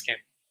to win this game.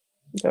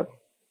 Yep.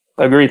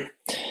 Agreed.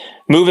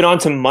 Moving on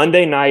to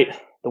Monday night,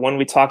 the one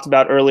we talked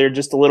about earlier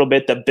just a little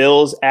bit, the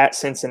Bills at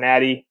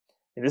Cincinnati.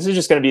 And this is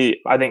just going to be,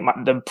 I think,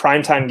 the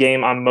primetime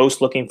game I'm most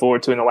looking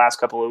forward to in the last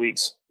couple of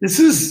weeks. This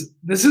is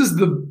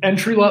the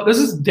entry level. This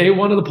is day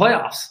one of the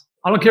playoffs.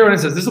 I don't care what it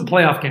says. This is a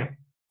playoff game.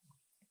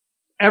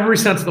 Every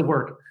sense of the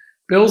word.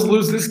 Bills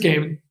lose this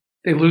game,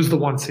 they lose the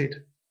 1 seed.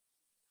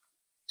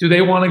 Do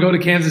they want to go to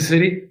Kansas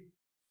City?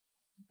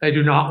 They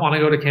do not want to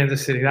go to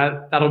Kansas City.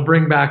 That'll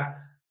bring back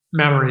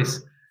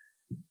memories.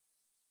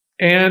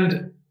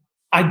 And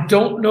I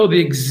don't know the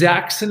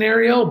exact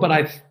scenario, but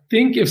I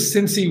think if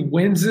Cincy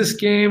wins this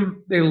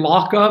game, they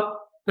lock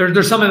up.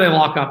 There's something they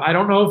lock up. I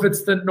don't know if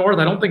it's the North.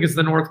 I don't think it's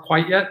the North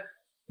quite yet.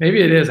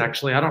 Maybe it is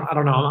actually. I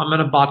don't know. I'm going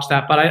to botch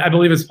that, but I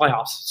believe it's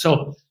playoffs.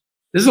 So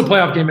this is a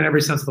playoff game in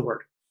every sense of the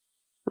word.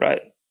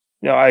 Right.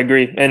 No, I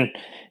agree. And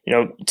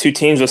two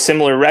teams with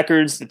similar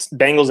records. The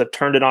Bengals have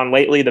turned it on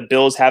lately. The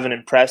Bills haven't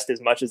impressed as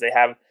much as they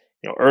have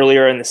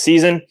earlier in the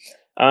season.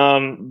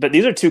 But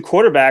these are two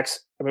quarterbacks.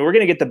 I mean, we're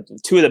going to get the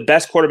two of the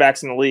best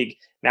quarterbacks in the league.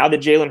 Now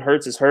that Jalen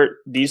Hurts is hurt,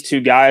 these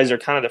two guys are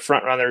kind of the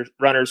front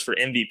runners for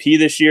MVP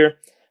this year.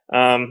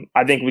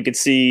 I think we could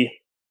see,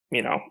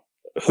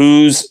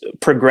 who's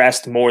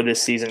progressed more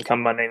this season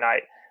come Monday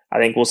night. I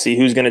think we'll see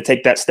who's going to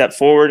take that step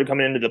forward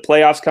coming into the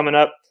playoffs coming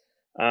up.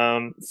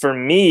 For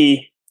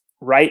me,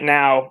 right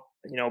now,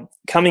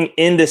 coming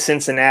into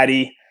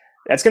Cincinnati,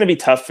 that's going to be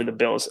tough for the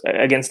Bills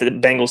against the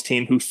Bengals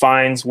team who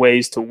finds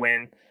ways to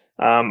win.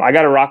 I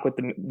got to rock with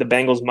the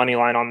Bengals money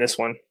line on this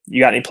one.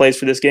 You got any plays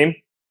for this game?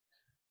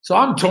 So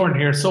I'm torn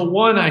here. So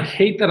one, I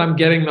hate that I'm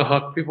getting the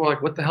hook. People are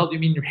like, what the hell do you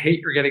mean you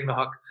hate you're getting the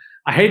hook?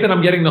 I hate that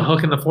I'm getting the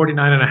hook in the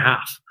 49.5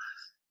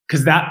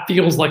 because that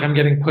feels like I'm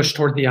getting pushed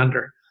toward the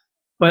under.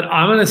 But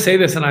I'm going to say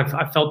this, and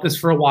I've felt this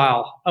for a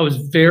while. I was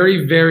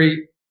very,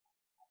 very,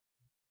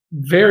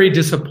 very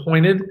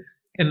disappointed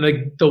in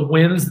the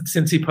wins that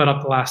Cincy put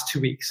up the last 2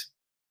 weeks.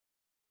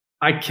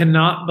 I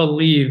cannot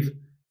believe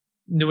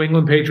New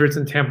England Patriots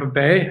and Tampa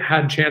Bay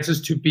had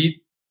chances to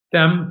beat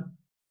them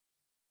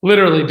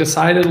literally,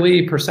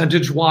 decidedly,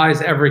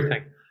 percentage-wise,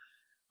 everything.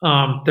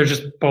 They're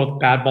just both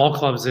bad ball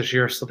clubs this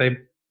year, so they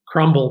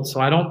crumbled.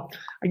 So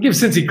I give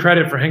Cincy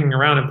credit for hanging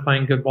around and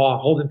playing good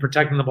ball,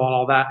 protecting the ball and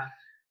all that,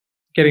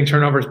 getting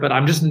turnovers, but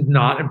I'm just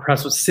not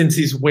impressed with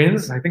Cincy's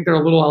wins. I think they're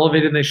a little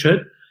elevated than they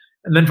should.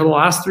 And then for the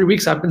last 3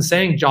 weeks, I've been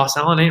saying Josh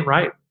Allen ain't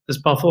right. This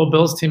Buffalo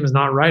Bills team is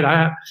not right.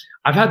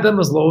 I've had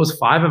them as low as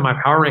 5 in my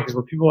power rankings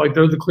where people are like,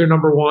 they're the clear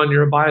number one.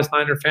 You're a biased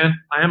Niner fan.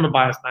 I am a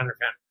biased Niner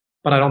fan,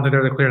 but I don't think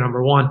they're the clear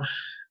number one.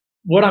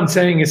 What I'm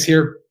saying is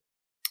here,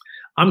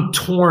 I'm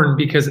torn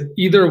because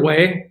either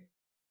way,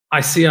 I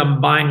see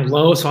I'm buying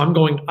low, so I'm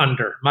going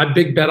under. My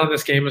big bet on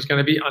this game is going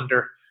to be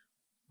under.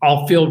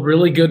 I'll feel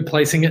really good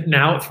placing it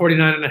now at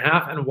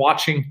 49.5 and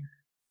watching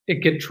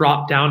it get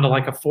dropped down to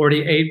like a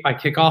 48 by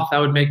kickoff. That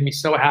would make me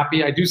so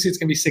happy. I do see it's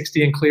going to be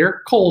 60 and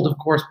clear. Cold, of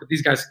course, but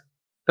these guys,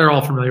 they're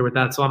all familiar with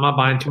that, so I'm not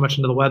buying too much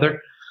into the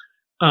weather.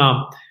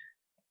 And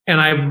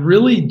I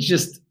really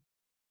just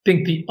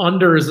think the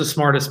under is the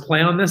smartest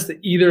play on this, that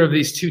either of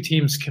these two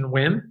teams can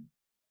win.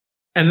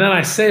 And then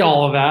I say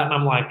all of that, and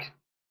I'm like,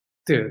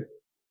 dude,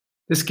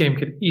 this game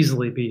could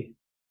easily be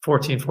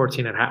 14-14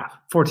 and a half,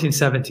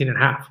 14-17 and a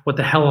half. What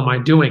the hell am I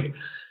doing?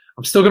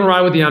 I'm still going to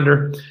ride with the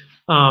under.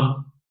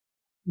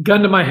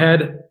 Gun to my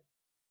head,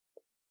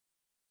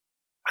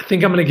 I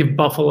think I'm going to give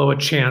Buffalo a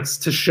chance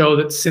to show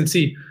that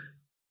Cincy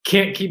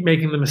can't keep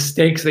making the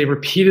mistakes they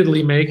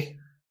repeatedly make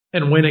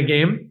and win a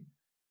game,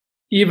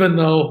 even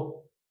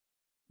though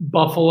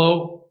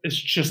Buffalo is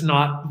just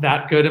not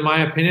that good, in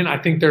my opinion. I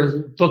think their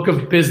book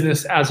of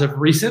business as of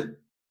recent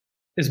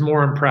is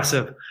more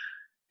impressive,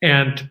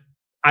 and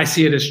I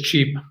see it as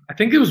cheap. I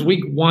think it was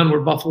week 1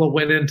 where Buffalo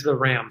went into the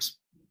Rams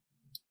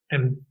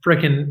and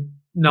freaking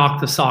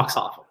knocked the socks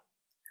off them.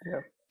 Yeah.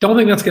 Don't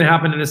think that's going to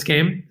happen in this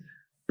game,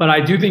 but I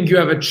do think you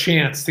have a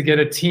chance to get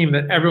a team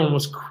that everyone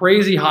was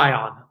crazy high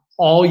on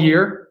all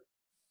year,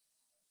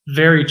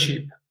 very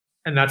cheap,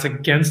 and that's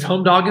against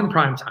home dog in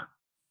primetime.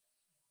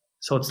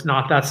 So it's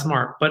not that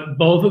smart, but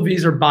both of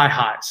these are buy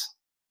highs.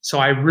 So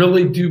I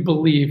really do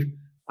believe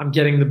I'm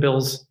getting the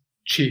Bills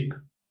cheap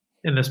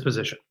in this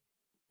position.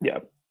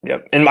 Yep.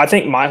 And I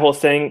think my whole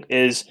thing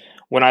is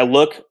when I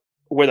look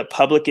where the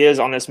public is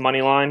on this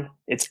money line,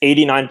 it's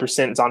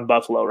 89% is on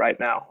Buffalo right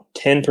now,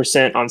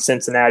 10% on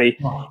Cincinnati.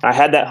 Wow. I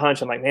had that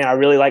hunch. I'm like, man, I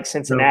really like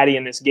Cincinnati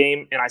in this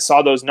game. And I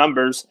saw those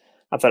numbers.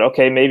 I thought,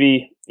 okay,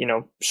 maybe,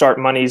 sharp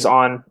money's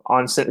going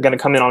to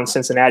come in on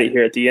Cincinnati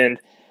here at the end.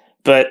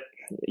 But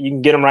you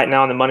can get them right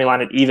now on the money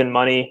line at even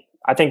money.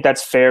 I think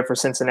that's fair for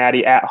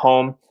Cincinnati at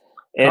home.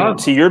 And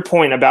to your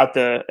point about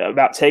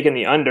taking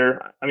the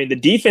under, I mean, the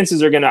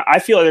defenses I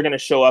feel like they're going to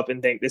show up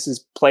and think this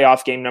is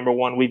playoff game number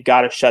 1. We've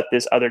got to shut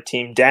this other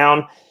team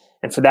down.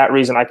 And for that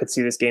reason, I could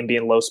see this game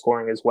being low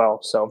scoring as well.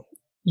 So,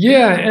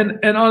 yeah.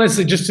 And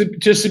honestly, just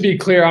to be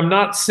clear, I'm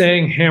not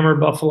saying hammer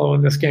Buffalo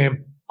in this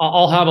game.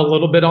 I'll have a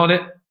little bit on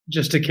it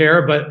just to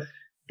care, but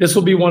this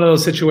will be one of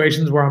those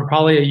situations where I'm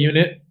probably a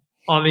unit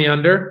on the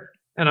under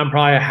and I'm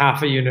probably a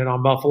half a unit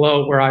on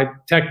Buffalo, where I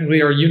technically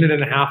are a unit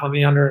and a half on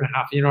the under and a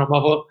half a unit on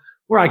Buffalo,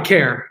 where I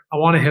care. I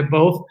want to hit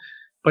both,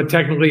 but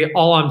technically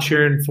all I'm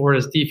cheering for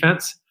is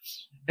defense.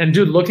 And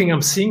dude,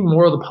 I'm seeing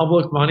more of the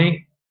public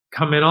money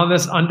come in on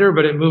this under,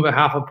 but it move a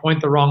half a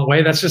point the wrong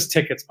way. That's just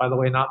tickets, by the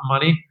way, not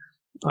money.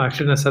 I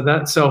shouldn't have said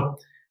that. So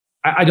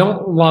I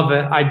don't love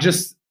it. I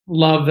just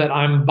love that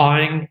I'm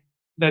buying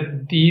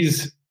that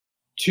these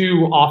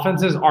two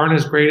offenses aren't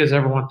as great as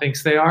everyone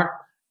thinks they are.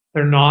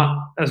 They're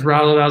not as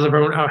rattled as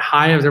everyone, how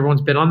high as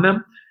everyone's been on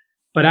them.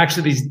 But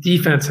actually, these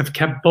defense have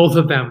kept both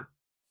of them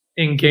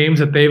in games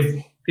that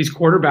these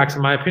quarterbacks,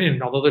 in my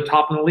opinion, although they're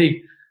top in the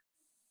league,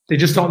 they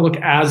just don't look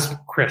as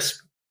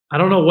crisp. I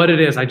don't know what it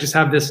is. I just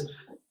have this,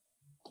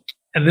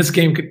 and this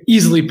game could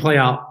easily play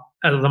out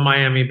as the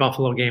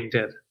Miami-Buffalo game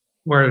did,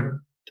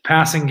 where the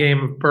passing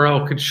game of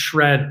Burrow could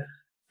shred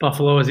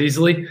Buffalo as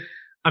easily.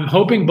 I'm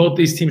hoping both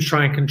these teams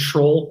try and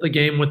control the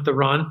game with the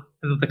run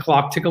and let the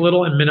clock tick a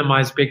little and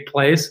minimize big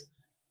plays.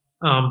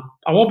 I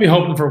won't be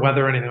hoping for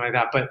weather or anything like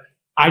that, but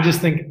I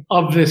just think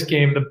of this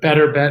game, the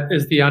better bet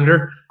is the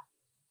under,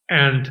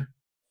 and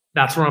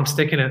that's where I'm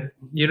sticking it.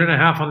 Unit and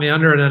a half on the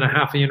under and then a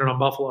half a unit on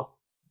Buffalo.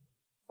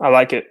 I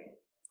like it.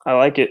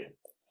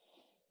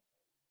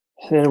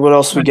 And what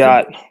else we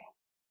got?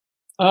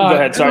 Go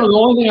ahead. Sorry. The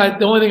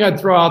only thing I'd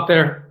throw out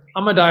there,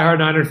 I'm a diehard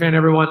Niner fan,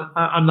 everyone.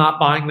 I'm not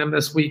buying them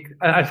this week.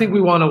 I think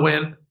we want to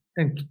win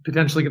and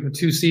potentially get the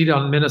 2 seed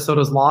on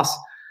Minnesota's loss.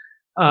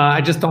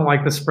 I just don't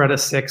like the spread of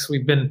 6.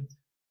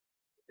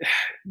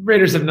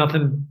 Raiders have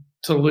nothing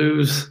to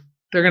lose.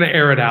 They're going to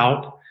air it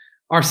out.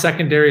 Our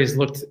secondary has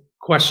looked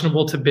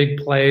questionable to big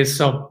plays.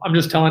 So I'm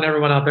just telling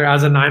everyone out there,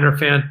 as a Niner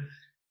fan,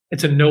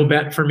 it's a no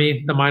bet for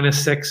me, the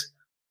 -6.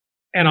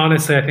 And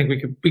honestly, I think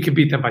we could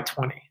beat them by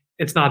 20.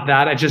 It's not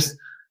that. It just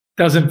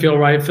doesn't feel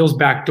right. It feels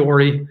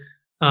backdoory.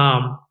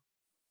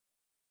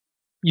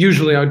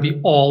 Usually I would be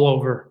all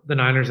over the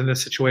Niners in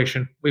this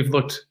situation. We've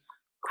looked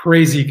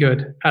crazy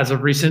good as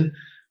of recent,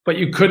 but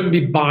you couldn't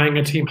be buying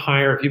a team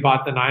higher if you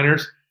bought the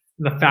Niners.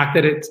 And the fact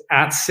that it's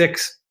at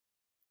 6,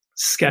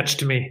 sketch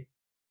to me.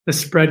 The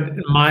spread,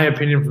 in my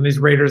opinion, from these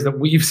Raiders that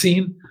we've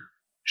seen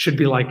should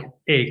be like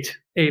 8,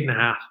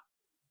 8.5.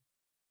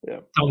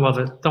 Yeah. Don't love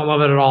it. Don't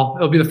love it at all.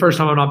 It'll be the first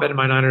time I'm not betting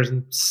my Niners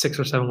in 6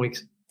 or 7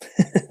 weeks.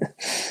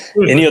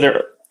 Any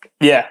other?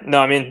 Yeah, no,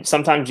 I mean,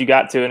 sometimes you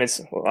got to, and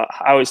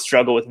I always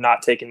struggle with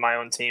not taking my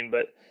own team,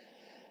 but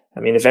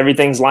I mean, if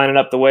everything's lining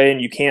up the way and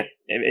you can't,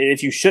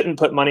 if you shouldn't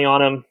put money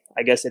on them,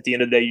 I guess at the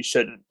end of the day you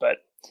shouldn't. But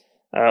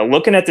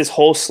looking at this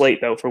whole slate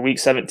though for Week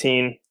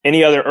 17,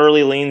 any other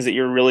early leans that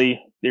you're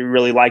really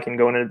liking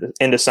going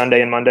into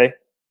Sunday and Monday?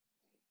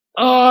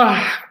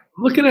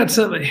 Looking at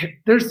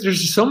there's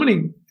just so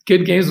many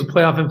good games with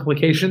playoff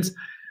implications.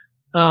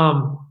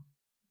 I'm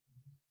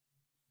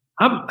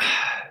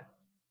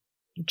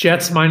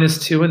Jets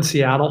 -2 in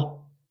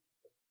Seattle.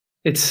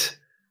 It's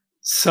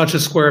such a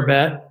square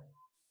bet.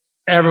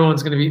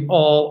 Everyone's going to be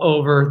all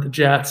over the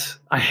Jets.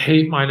 I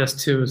hate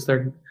 -2s.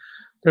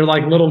 They're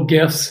like little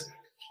gifts.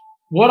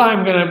 what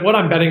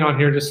I'm betting on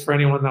here, just for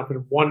anyone that's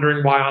been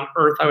wondering why on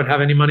earth I would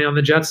have any money on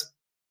the Jets.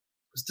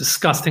 It was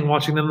disgusting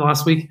watching them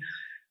last week.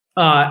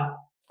 I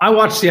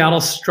watched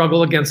Seattle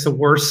struggle against a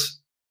worse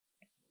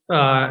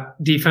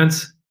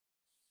defense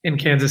in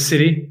Kansas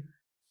City.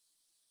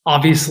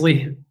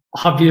 Obviously,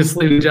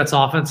 the Jets'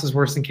 offense is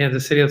worse than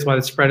Kansas City. That's why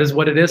the spread is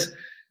what it is.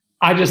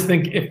 I just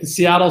think if the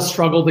Seattle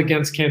struggled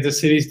against Kansas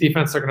City's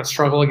defense, they're going to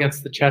struggle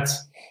against the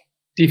Jets'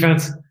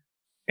 defense.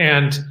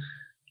 And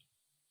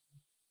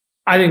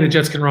I think the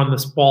Jets can run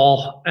this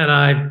ball,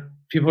 and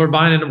people are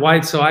buying into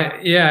White. So I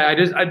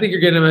think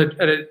you're getting them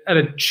at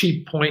a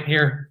cheap point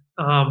here.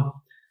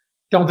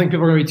 Don't think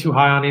people are going to be too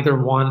high on either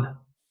one.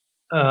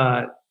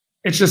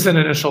 It's just an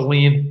initial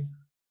lean.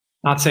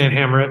 Not saying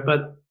hammer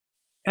it,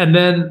 and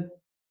then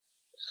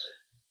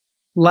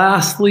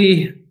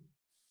lastly,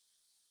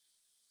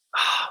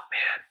 oh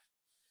man,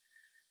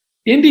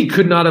 Indy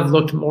could not have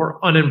looked more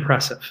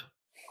unimpressive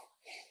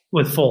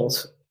with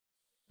Foles.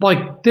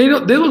 Like they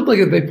looked like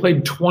if they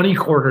played 20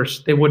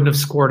 quarters, they wouldn't have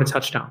scored a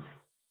touchdown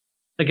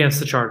against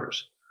the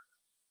Chargers.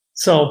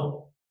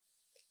 So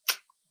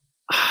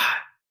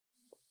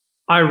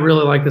I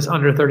really like this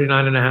under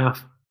 39.5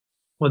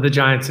 with the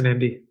Giants and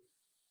Indy.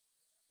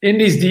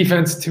 Indy's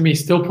defense to me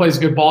still plays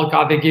good ball.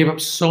 God, they gave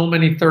up so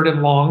many 3rd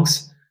and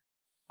longs.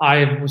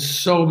 I was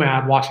so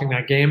mad watching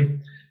that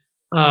game.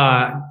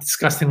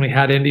 Disgustingly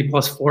had Indy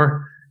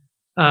 +4.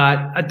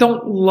 I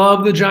don't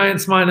love the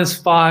Giants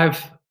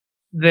 -5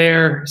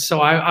 there,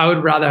 so I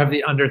would rather have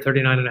the under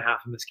 39.5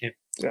 in this game.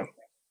 Yeah,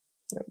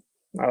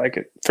 I like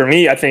it. For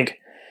me, I think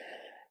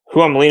who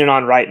I'm leaning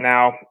on right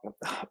now,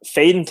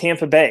 fade in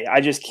Tampa Bay.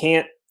 I just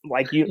can't,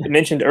 like you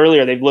mentioned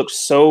earlier, they've looked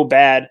so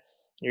bad.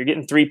 You're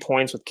getting 3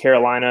 points with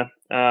Carolina.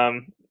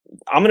 I'm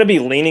going to be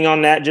leaning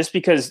on that just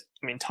because,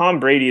 I mean, Tom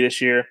Brady this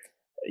year,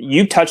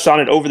 you touched on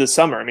it over the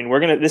summer. I mean,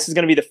 this is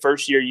going to be the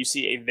first year you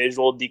see a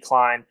visual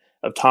decline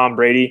of Tom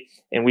Brady,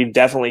 and we've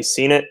definitely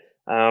seen it.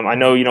 I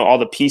know, all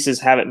the pieces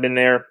haven't been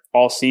there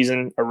all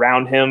season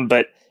around him,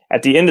 but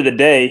at the end of the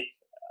day,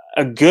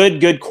 a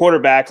good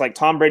quarterback like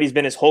Tom Brady's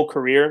been his whole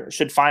career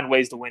should find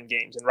ways to win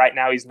games. And right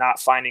now he's not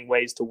finding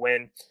ways to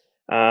win.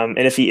 And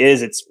if he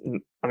is,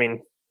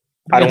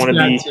 I don't want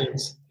to be.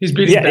 Teams. He's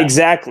beating. Yeah,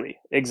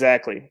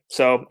 exactly.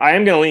 So I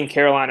am going to lean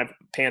Carolina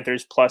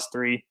Panthers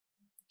 +3.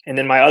 And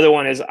then my other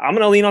one is I'm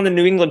going to lean on the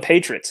New England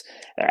Patriots.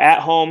 They're at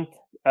home,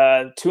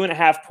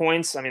 2.5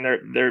 points. I mean,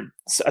 they're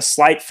a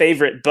slight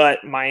favorite,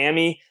 but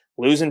Miami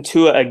losing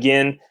Tua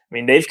again. I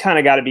mean, they've kind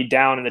of got to be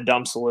down in the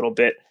dumps a little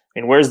bit. I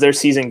mean, where's their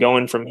season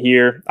going from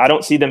here? I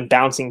don't see them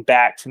bouncing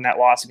back from that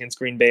loss against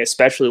Green Bay,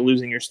 especially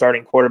losing your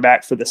starting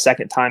quarterback for the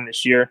second time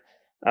this year.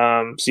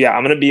 I'm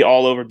going to be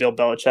all over Bill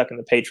Belichick and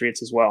the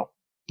Patriots as well.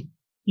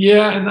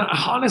 Yeah, and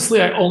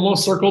honestly, I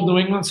almost circled New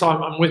England, so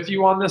I'm with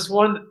you on this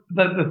one.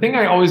 The thing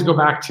I always go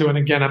back to, and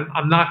again,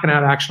 I'm not going to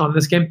have action on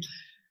this game,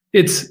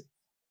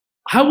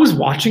 I was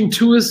watching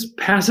Tua's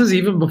passes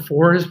even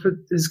before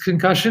his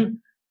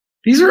concussion.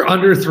 These are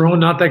underthrown,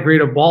 not that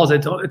great of balls.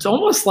 It's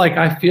almost like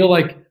I feel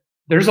like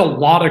there's a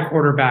lot of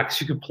quarterbacks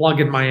you could plug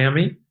in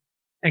Miami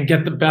and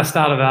get the best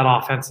out of that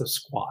offensive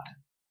squad.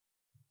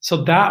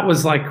 So that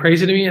was like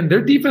crazy to me. And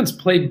their defense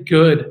played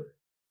good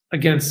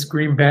against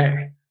Green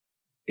Bay.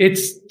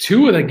 It's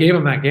Tua that gave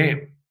him that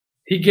game.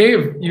 He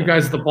gave you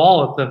guys the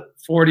ball at the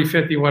 40,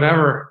 50,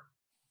 whatever,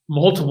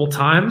 multiple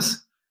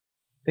times.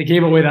 They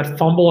gave away that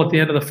fumble at the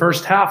end of the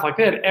first half. Like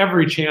they had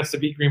every chance to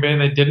beat Green Bay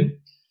and they didn't.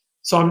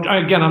 So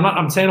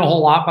I'm saying a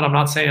whole lot, but I'm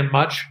not saying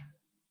much.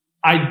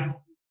 I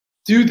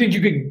do think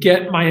you could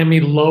get Miami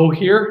low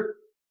here,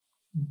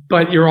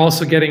 but you're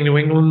also getting New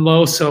England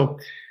low. So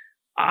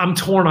I'm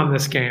torn on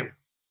this game.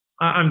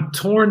 I'm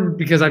torn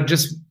because I've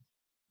just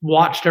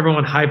watched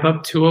everyone hype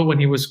up Tua when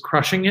he was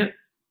crushing it,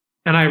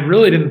 and I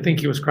really didn't think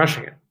he was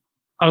crushing it.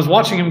 I was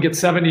watching him get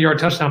 70-yard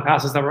touchdown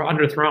passes that were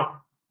underthrown.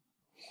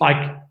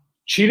 Like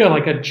Cheetah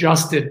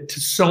adjusted to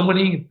so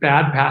many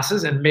bad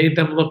passes and made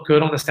them look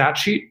good on the stat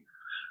sheet.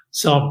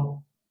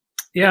 So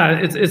yeah,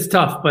 it's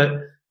tough,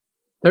 but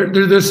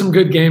there's some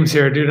good games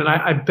here, dude. And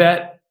I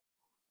bet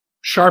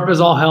sharp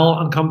as all hell,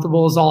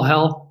 uncomfortable as all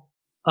hell,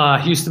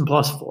 Houston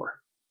 +4.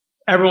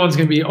 Everyone's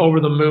going to be over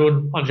the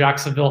moon on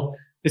Jacksonville.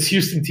 This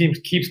Houston team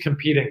keeps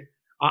competing.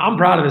 I'm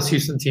proud of this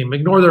Houston team.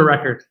 Ignore their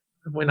record.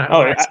 When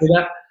I say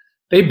that,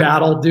 they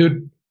battle,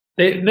 dude.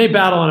 They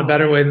battle in a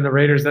better way than the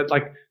Raiders. That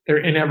they're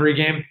in every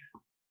game.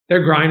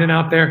 They're grinding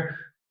out there.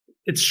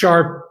 It's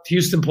sharp.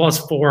 Houston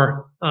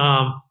 +4.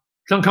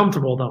 It's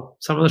uncomfortable though.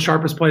 Some of the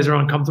sharpest plays are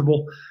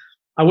uncomfortable.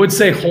 I would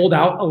say hold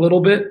out a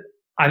little bit.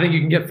 I think you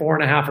can get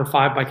 4.5 or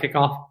 5 by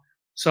kickoff.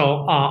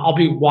 So I'll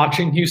be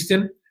watching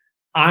Houston.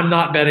 I'm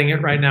not betting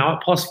it right now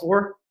at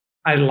 +4.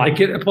 I like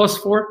it at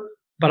 +4,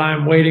 but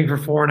I'm waiting for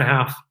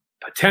 4.5,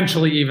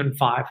 potentially even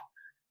 5.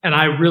 And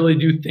I really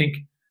do think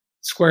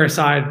square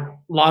side, a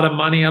lot of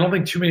money. I don't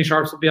think too many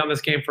sharps will be on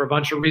this game for a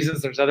bunch of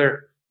reasons. There's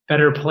other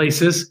better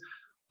places.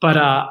 But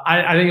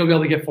I think you'll be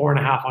able to get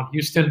 4.5 on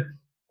Houston.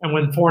 And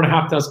when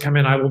 4.5 does come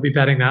in, I will be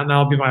betting that, and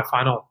that'll be my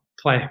final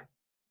play.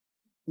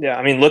 Yeah,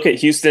 I mean, look at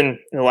Houston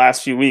in the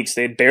last few weeks.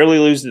 They barely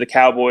lose to the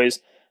Cowboys.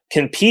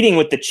 competing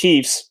with the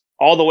Chiefs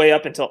all the way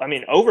up until,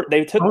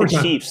 they took the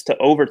Chiefs to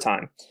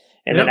overtime.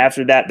 And then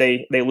after that,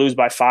 they lose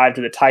by 5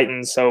 to the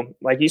Titans. So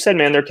like you said,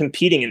 man, they're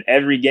competing in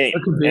every game.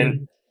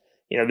 And,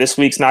 this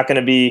week's not going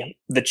to be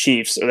the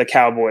Chiefs or the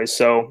Cowboys.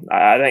 So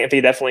I think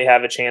they definitely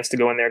have a chance to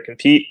go in there and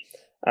compete.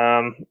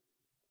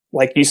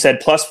 Like you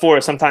said,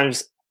 +4,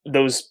 sometimes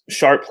those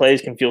sharp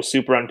plays can feel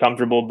super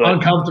uncomfortable.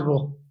 But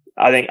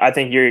I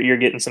think you're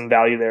getting some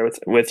value there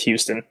with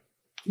Houston.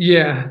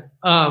 Yeah.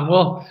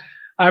 Well,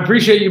 I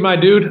appreciate you, my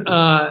dude.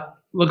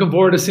 Looking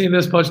forward to seeing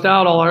this pushed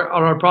out, all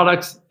our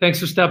products. Thanks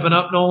for stepping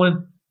up,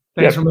 Nolan.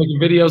 Thanks for making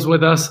videos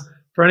with us.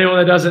 For anyone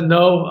that doesn't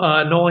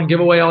know, Nolan,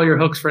 give away all your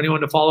hooks for anyone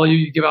to follow you.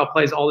 You give out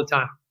plays all the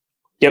time.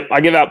 Yep,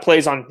 I give out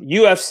plays on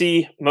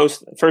UFC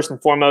first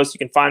and foremost. You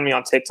can find me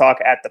on TikTok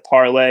at The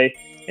Parlay,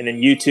 and then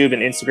YouTube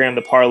and Instagram,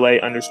 The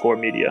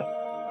Parlay_media.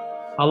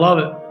 I love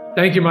it.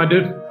 Thank you, my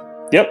dude.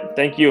 Yep,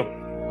 thank you.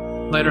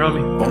 Later,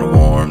 homie. On a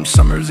warm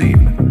summer's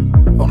evening,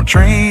 on a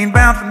train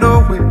bound for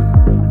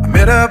nowhere, I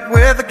met up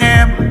with a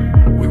gambler.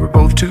 We were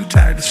both too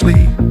tired to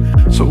sleep,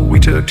 so we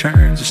took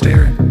turns of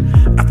staring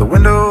out the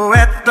window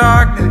at the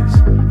darkness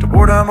till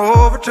boredom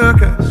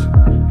overtook us,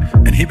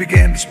 and he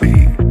began to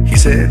speak. He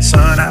said,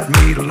 son, I've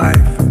made a life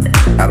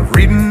out of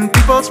reading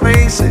people's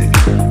faces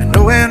and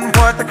knowing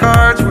what the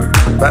cards were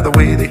by the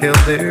way they held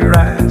their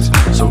eyes.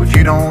 So if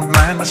you don't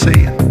mind my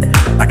saying,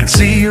 I can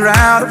see you're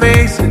out of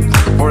aces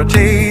for a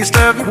taste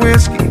of your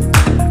whiskey.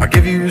 I'll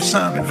give you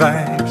some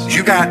advice.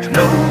 You got to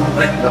know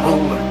when to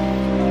hold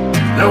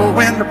 'em, know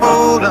when to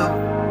fold 'em,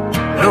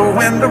 know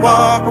when to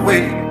walk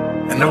away,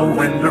 and know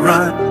when to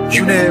run.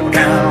 You never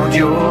count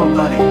your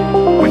money.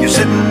 When you're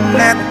sitting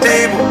at the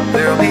table,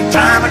 there'll be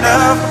time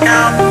enough for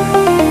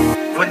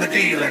counting when the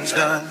dealing's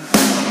done.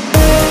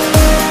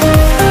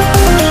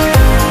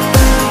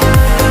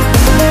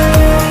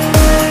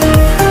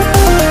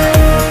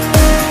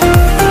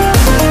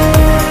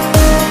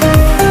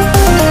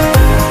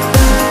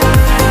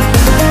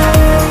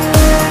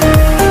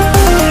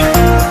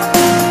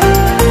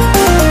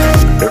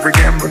 Every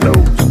gambler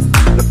knows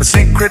that the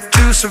secret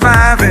to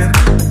surviving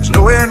is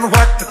knowing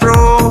what to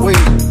throw away,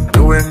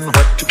 knowing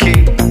what to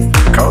keep.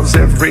 Cause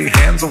every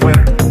hand's a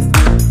winner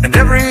and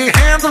every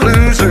hand's a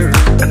loser,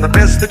 and the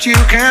best that you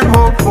can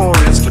hope for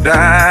is to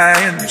die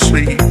in your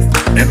sleep.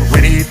 And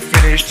when he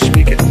finished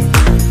speaking,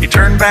 he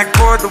turned back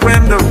toward the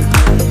window,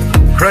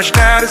 crushed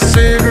out his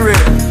cigarette,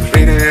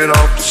 faded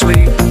off to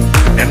sleep.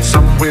 And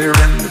somewhere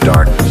in the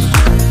darkness,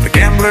 the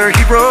gambler,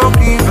 he broke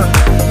even.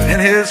 In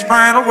his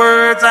final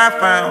words, I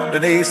found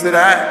an ace that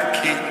I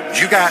could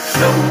keep. You got to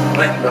know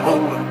when to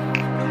hold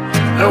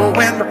 'em, know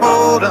when to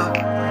fold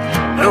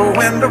 'em, know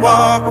when to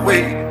walk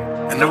away,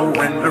 and know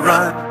when to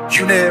run.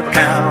 You never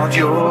count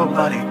your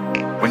money.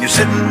 When you're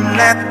sitting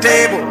at the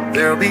table,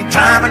 there'll be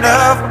time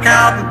enough for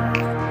counting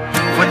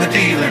when the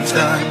dealing's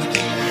done.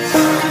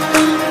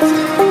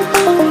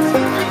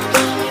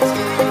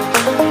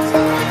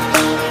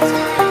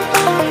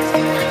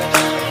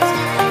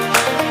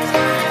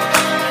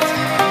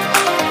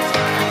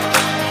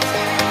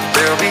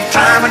 There'll be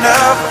time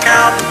enough for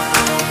counting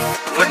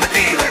when the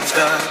dealing's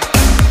done.